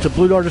to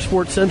Blue Darter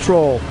Sports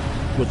Central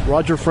with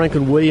Roger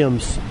Franklin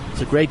Williams.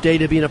 It's a great day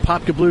to be in a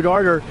Popka Blue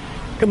Darter,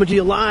 coming to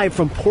you live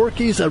from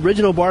Porky's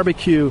Original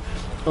Barbecue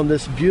on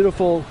this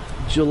beautiful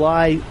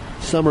July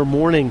summer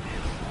morning.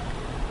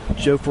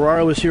 Joe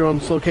Ferraro is here on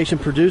this location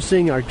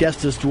producing. Our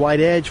guest is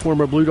Dwight Edge,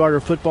 former Blue Darter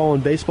football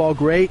and baseball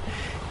great.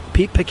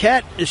 Pete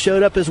Paquette has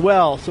showed up as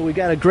well. So we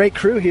got a great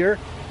crew here,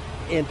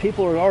 and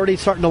people are already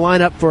starting to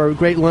line up for a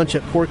great lunch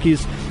at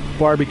Porky's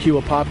Barbecue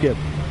at Popka.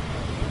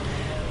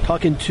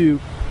 Talking to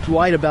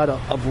Dwight about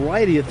a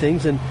variety of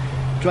things. And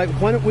Dwight,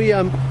 why don't we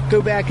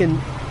go back and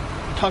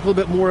talk a little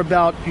bit more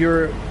about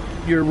your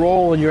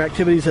role and your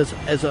activities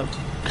as a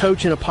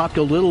coach in a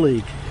Popka Little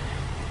League.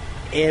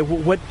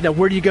 And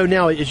where do you go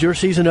now? Is your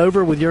season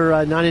over with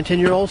your 9 and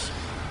 10-year-olds?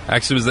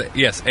 Actually, it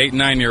was 8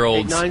 and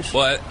 9-year-olds. 8-9s?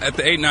 Well, at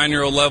the 8 and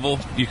 9-year-old level,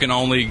 you can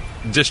only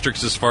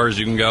districts as far as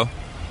you can go.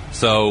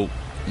 So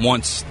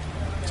once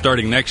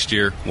starting next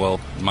year,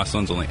 well, my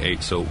son's only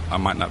 8, so I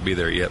might not be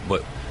there yet.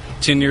 But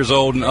 10 years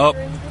old and up,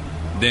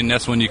 then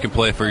that's when you can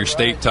play for your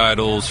state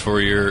titles, for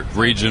your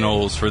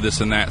regionals, for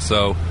this and that.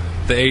 So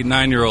the 8 and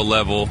 9-year-old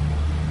level,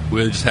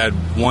 we just had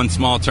one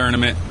small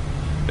tournament.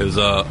 It was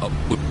a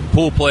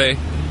pool play.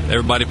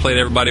 Everybody played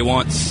everybody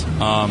once.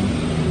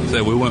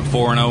 So we went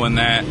 4-0 in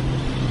that.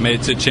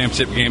 Made it to a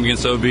championship game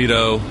against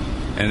Oviedo,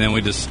 and then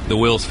the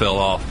wheels fell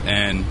off.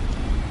 And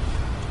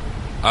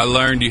I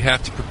learned you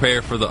have to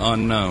prepare for the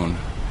unknown,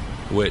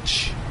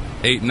 which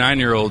 8 and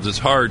 9-year-olds is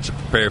hard to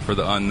prepare for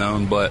the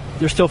unknown, but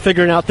you're still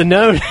figuring out the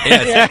known.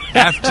 Yes,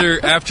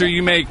 after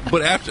you make,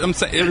 but after I'm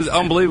saying it was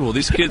unbelievable.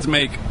 These kids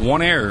make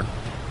one error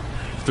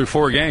through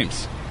 4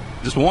 games,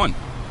 just one,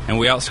 and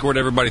we outscored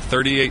everybody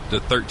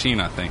 38-13,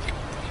 I think.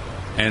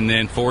 And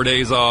then 4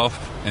 days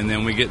off, and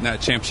then we get in that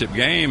championship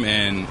game,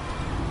 and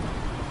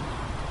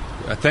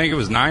I think it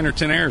was 9 or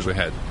 10 errors we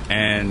had.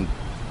 And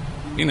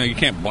you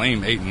can't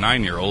blame 8 and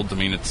 9-year-olds. I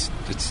mean, it's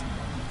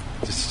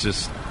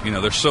just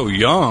they're so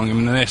young. I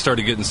mean, then they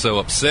started getting so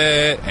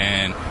upset,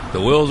 and the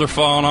wheels are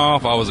falling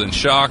off. I was in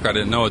shock. I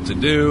didn't know what to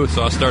do,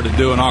 so I started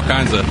doing all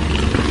kinds of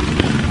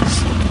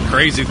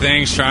crazy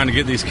things trying to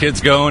get these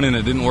kids going, and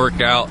it didn't work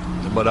out.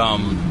 But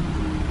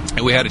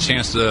we had a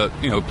chance to,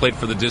 played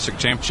for the district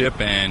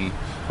championship, and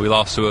we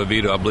lost to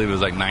Oviedo. I believe it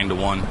was like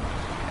 9-1,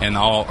 and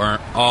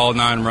all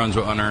 9 runs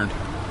were unearned.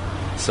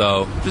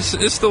 So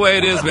it's the way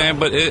it is, man.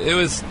 But it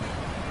was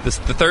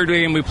the third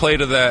game we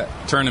played of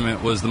that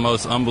tournament was the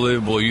most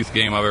unbelievable youth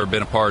game I've ever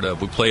been a part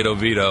of. We played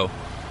Oviedo,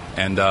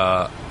 and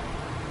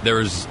there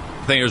was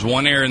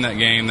one error in that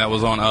game that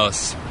was on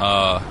us.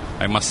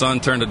 My son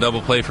turned a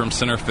double play from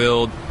center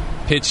field.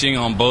 Pitching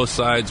on both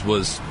sides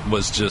was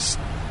just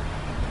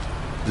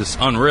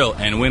unreal,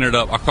 and we ended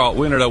up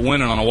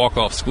winning on a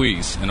walk-off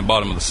squeeze in the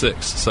bottom of the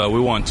 6th. So we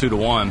won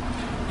 2-1,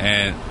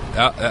 and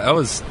that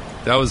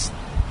was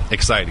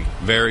exciting,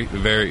 very,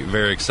 very,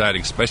 very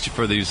exciting, especially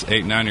for these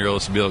 8,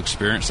 9-year-olds to be able to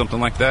experience something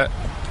like that.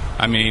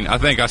 I mean, I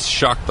think I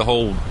shocked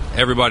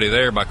everybody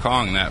there by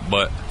calling that,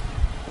 but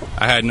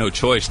I had no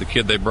choice. The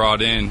kid they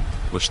brought in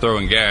was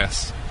throwing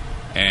gas,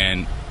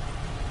 and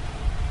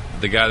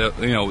the guy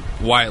that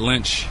Wyatt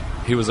Lynch,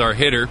 he was our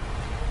hitter,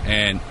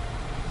 and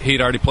he'd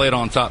already played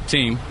on top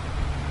team,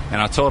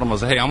 and I told him, I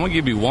was like, hey, I'm going to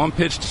give you one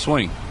pitch to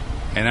swing,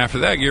 and after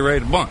that, get ready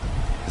to bunt.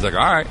 He's like, all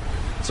right.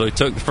 So he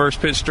took the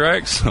first pitch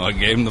strike, so I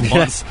gave him the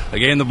bunt. I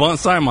gave him the bunt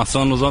sign. My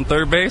son was on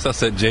third base. I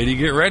said, JD,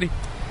 get ready.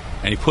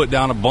 And he put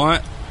down a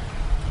bunt.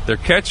 Their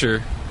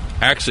catcher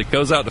actually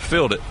goes out to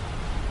field it,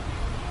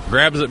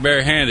 grabs it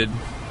barehanded,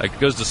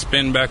 goes to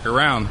spin back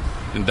around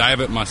and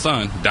dives at my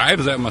son.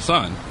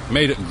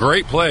 Made it a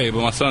great play,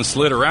 but my son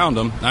slid around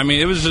him. I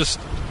mean, it was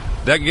just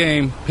that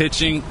game,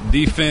 pitching,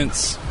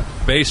 defense,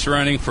 base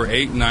running for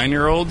 8 and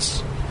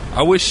 9-year-olds.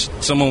 I wish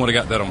someone would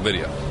have got that on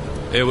video.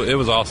 It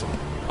was awesome.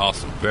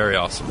 Awesome. Very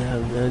awesome.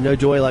 Yeah, no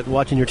joy like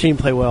watching your team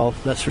play well,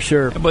 that's for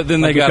sure. But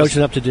then like they got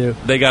coaching up to do.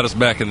 They got us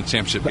back in the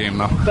championship game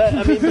now. But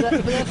I mean,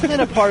 but that's kind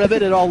of part of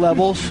it at all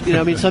levels. You know,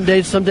 I mean, some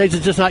days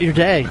it's just not your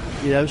day.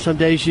 You know, some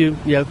days you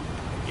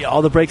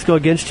all the breaks go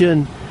against you,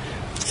 and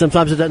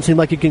sometimes it doesn't seem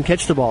like you can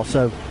catch the ball.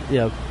 So, you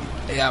know.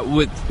 Yeah,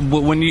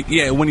 when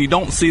you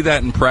don't see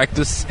that in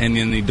practice, and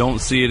then you don't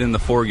see it in the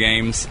 4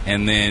 games,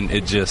 and then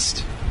it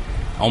just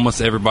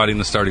almost everybody in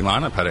the starting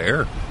lineup had an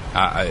error.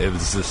 It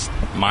was just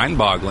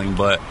mind-boggling.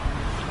 But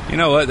you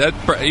know what?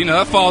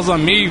 That falls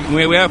on me.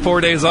 We have 4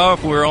 days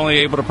off. We're only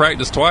able to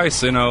practice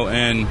twice.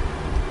 And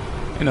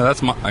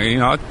that's my.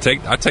 I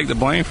take the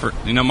blame for.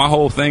 My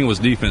whole thing was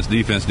defense.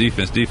 We didn't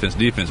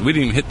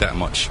even hit that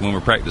much when we're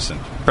practicing.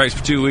 Practiced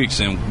for 2 weeks,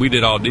 and we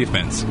did all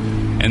defense.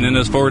 And then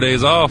those 4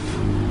 days off,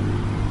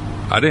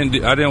 I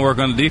didn't work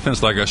on the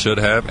defense like I should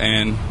have,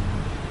 and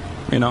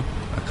it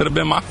could have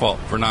been my fault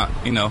for not.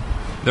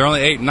 They're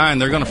only 8-9.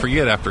 They're going to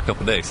forget after a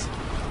couple of days.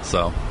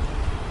 So,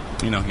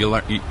 you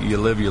learn. You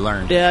live, you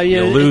learn. Yeah,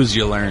 you lose,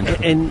 you learn.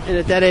 And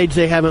at that age,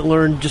 they haven't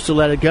learned just to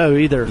let it go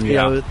either.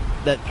 Yeah.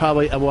 That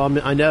probably. Well,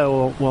 I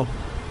know. Well,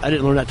 I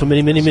didn't learn that till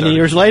many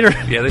years later.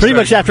 Yeah, pretty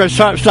much after I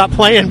stopped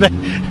playing. But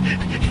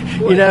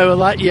a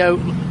lot.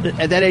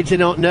 At that age, they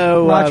don't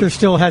know. Roger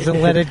still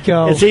hasn't let it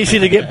go. It's easy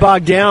to get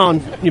bogged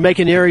down. You make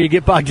an error, you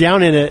get bogged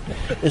down in it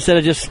instead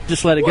of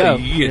just let it go.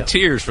 You get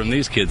tears from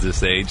these kids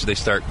this age. They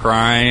start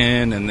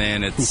crying, and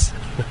then it's,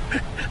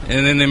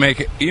 and then they make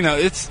it.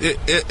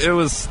 It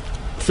was.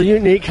 It's a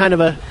unique kind of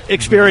a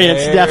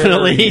experience,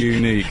 definitely.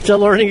 Unique. It's a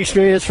learning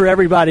experience for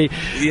everybody.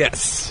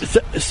 Yes.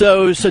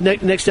 So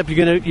next step,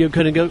 you're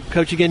gonna go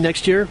coach again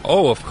next year?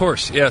 Oh, of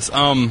course, yes.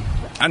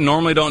 I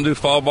normally don't do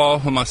fall ball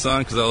with my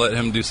son because I let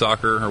him do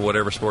soccer or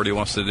whatever sport he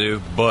wants to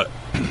do. But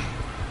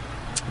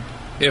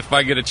if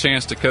I get a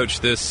chance to coach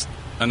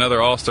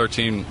another all-star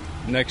team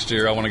next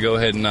year, I want to go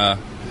ahead and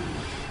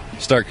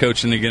start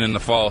coaching again in the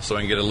fall so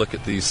I can get a look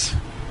at these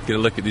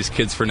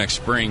kids for next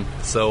spring.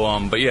 So,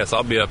 but yes,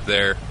 I'll be up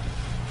there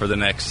for the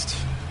next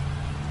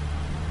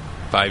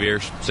 5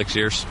 years, 6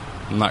 years.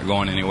 I'm not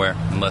going anywhere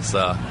unless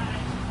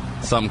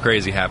something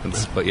crazy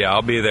happens. But yeah,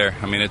 I'll be there.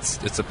 I mean,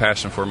 it's a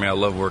passion for me. I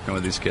love working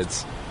with these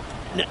kids.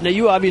 Now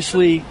you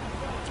obviously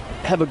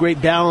have a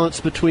great balance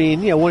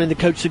between wanting to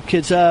coach the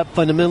kids up,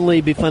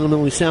 be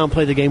fundamentally sound,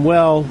 play the game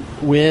well,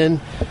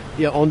 win,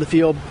 on the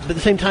field, but at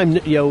the same time,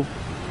 know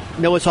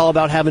it's all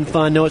about having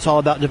fun, know it's all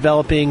about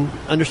developing,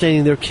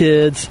 understanding their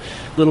kids,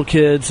 little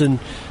kids, and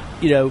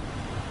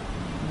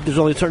there's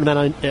only a certain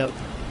amount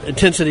of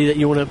intensity that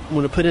you want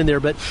to put in there,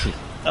 but.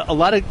 A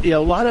lot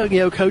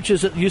of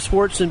coaches at youth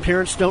sports and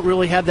parents don't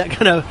really have that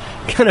kind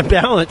of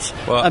balance.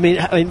 Well, I mean,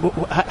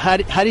 how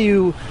do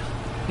you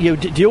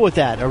deal with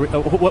that? Or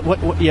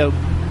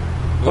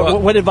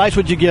what advice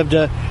would you give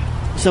to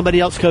somebody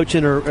else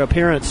coaching or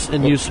parents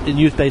in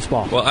youth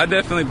baseball? Well, I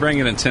definitely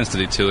bring an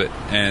intensity to it,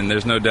 and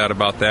there's no doubt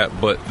about that.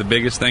 But the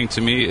biggest thing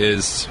to me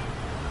is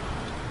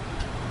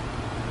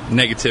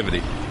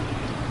negativity.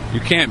 You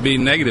can't be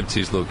negative to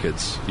these little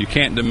kids. You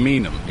can't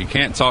demean them. You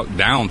can't talk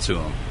down to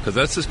them because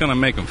that's just going to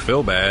make them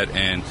feel bad,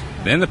 and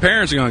then the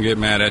parents are going to get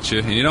mad at you,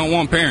 and you don't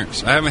want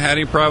parents. I haven't had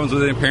any problems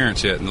with any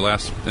parents yet in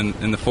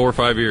the 4 or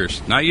 5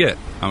 years. Not yet.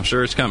 I'm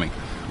sure it's coming.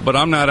 But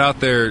I'm not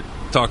out there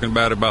talking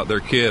bad about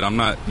their kid. I'm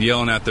not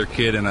yelling at their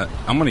kid, and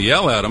I'm going to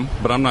yell at them,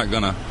 but I'm not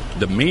going to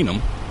demean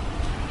them.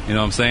 You know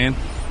what I'm saying?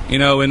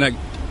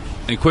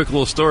 In a quick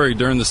little story,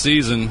 during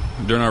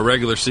our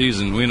regular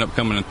season, we ended up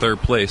coming in 3rd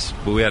place,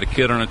 but we had a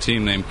kid on a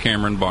team named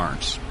Cameron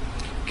Barnes.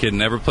 Kid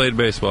never played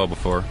baseball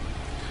before,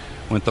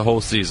 went the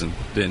whole season,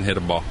 didn't hit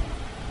a ball.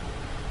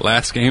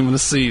 Last game of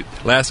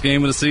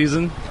the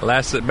season,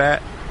 last at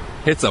bat,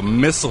 hits a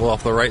missile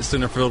off the right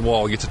center field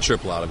wall, gets a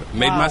triple out of it.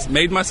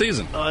 Made my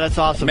season. Oh, that's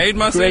awesome. Made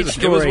my Great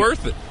season. Story. It was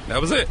worth it.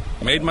 That was it.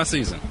 Made my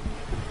season.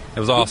 It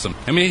was awesome.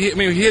 He hit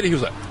it, he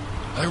was like,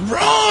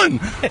 run!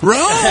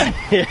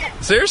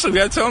 Seriously, we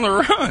got to tell him to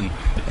run.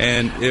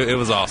 And it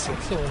was awesome.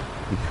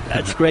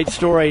 That's a great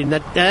story. And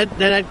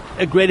that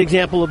a great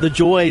example of the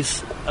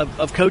joys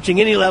of coaching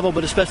any level,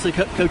 but especially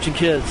coaching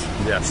kids.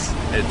 Yes,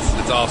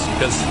 it's awesome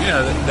because,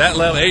 that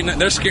level,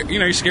 they're scared.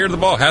 You're scared of the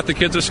ball. Half the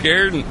kids are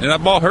scared, and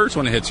that ball hurts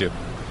when it hits you.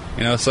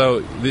 So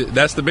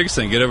that's the biggest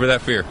thing. Get over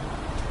that fear.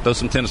 Throw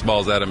some tennis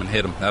balls at them and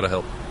hit them. That'll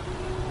help.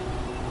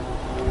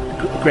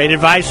 Great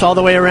advice all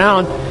the way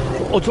around.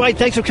 Well, Dwight,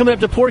 thanks for coming up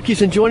to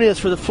Porky's and joining us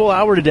for the full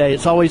hour today.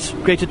 It's always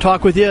great to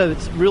talk with you.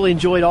 It's really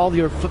enjoyed all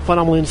your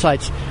phenomenal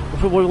insights.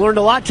 We learned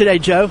a lot today,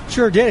 Joe.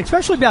 Sure did,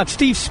 especially about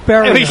Steve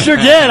Sperrier. We sure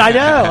did.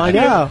 I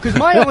know. Because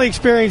my only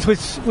experience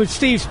with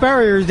Steve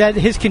Sperrier is that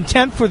his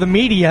contempt for the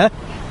media.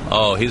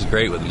 Oh, he's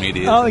great with the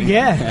media. Oh,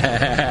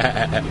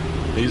 yeah.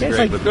 He's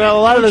great with the media. Well,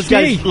 a lot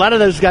of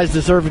those guys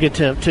deserve a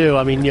contempt too.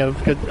 I mean, a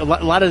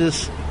lot of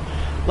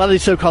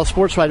these so-called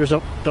sports writers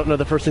don't know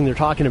the first thing they're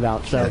talking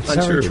about. So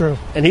that's true.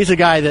 And he's a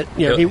guy that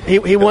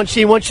he wants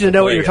you to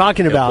know what you're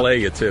talking about. He'll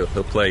play you too.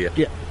 He'll play you.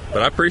 Yeah.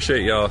 But I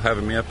appreciate y'all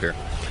having me up here.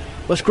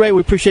 Well, it's great. We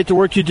appreciate the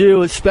work you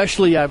do,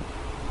 especially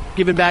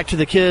giving back to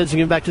the kids and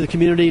giving back to the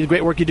community. The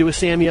great work you do with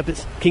Sammy up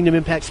at Kingdom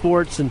Impact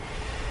Sports, and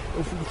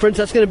Friends,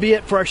 that's going to be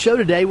it for our show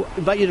today. We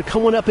invite you to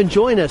come on up and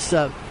join us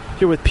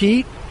here with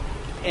Pete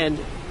and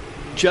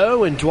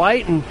Joe and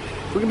Dwight, and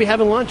we're going to be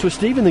having lunch with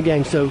Steve and the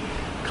gang, so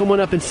come on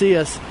up and see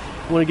us.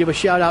 I want to give a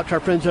shout out to our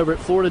friends over at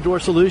Florida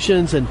Door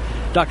Solutions and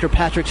Dr.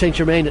 Patrick St.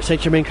 Germain at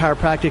St. Germain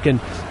Chiropractic and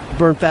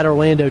Burn Fat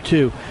Orlando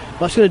too. Well,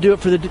 that's going to do it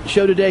for the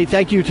show today.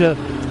 Thank you to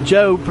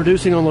Joe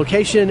producing on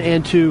location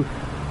and to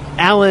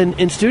Alan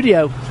in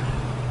studio.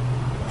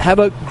 Have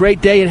a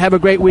great day and have a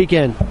great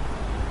weekend.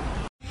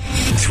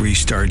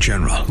 3-star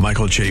General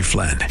Michael J.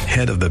 Flynn,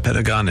 head of the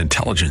Pentagon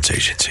Intelligence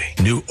Agency,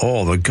 knew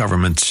all the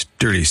government's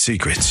dirty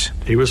secrets.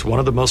 He was one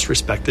of the most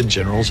respected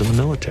generals in the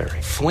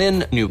military.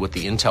 Flynn knew what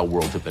the intel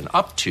world had been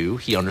up to.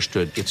 He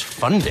understood its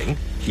funding.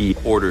 He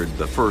ordered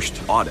the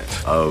first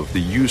audit of the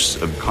use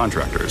of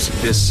contractors.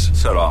 This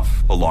set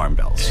off alarm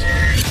bells.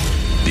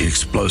 The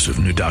explosive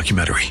new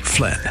documentary,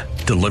 Flynn,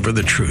 Deliver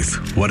the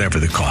Truth, Whatever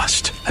the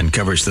Cost,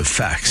 uncovers the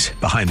facts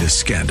behind this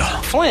scandal.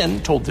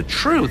 Flynn told the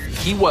truth.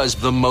 He was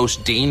the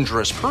most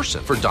dangerous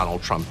person for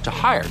Donald Trump to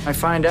hire. I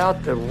find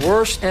out the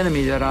worst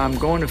enemy that I'm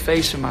going to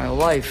face in my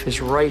life is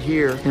right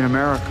here in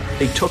America.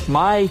 They took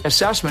my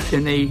assessment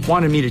and they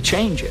wanted me to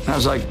change it. And I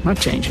was like, I'm not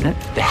changing it.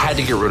 They had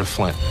to get rid of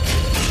Flynn.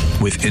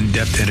 With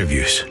in-depth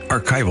interviews,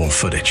 archival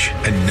footage,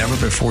 and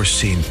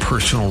never-before-seen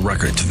personal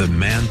records of the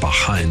man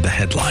behind the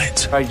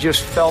headlines. I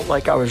just felt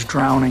like I was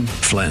drowning.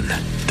 Flynn,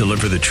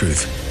 Deliver the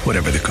Truth,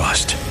 Whatever the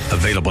Cost.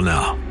 Available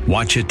now.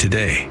 Watch it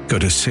today. Go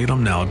to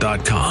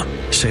salemnow.com.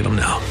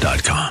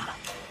 salemnow.com.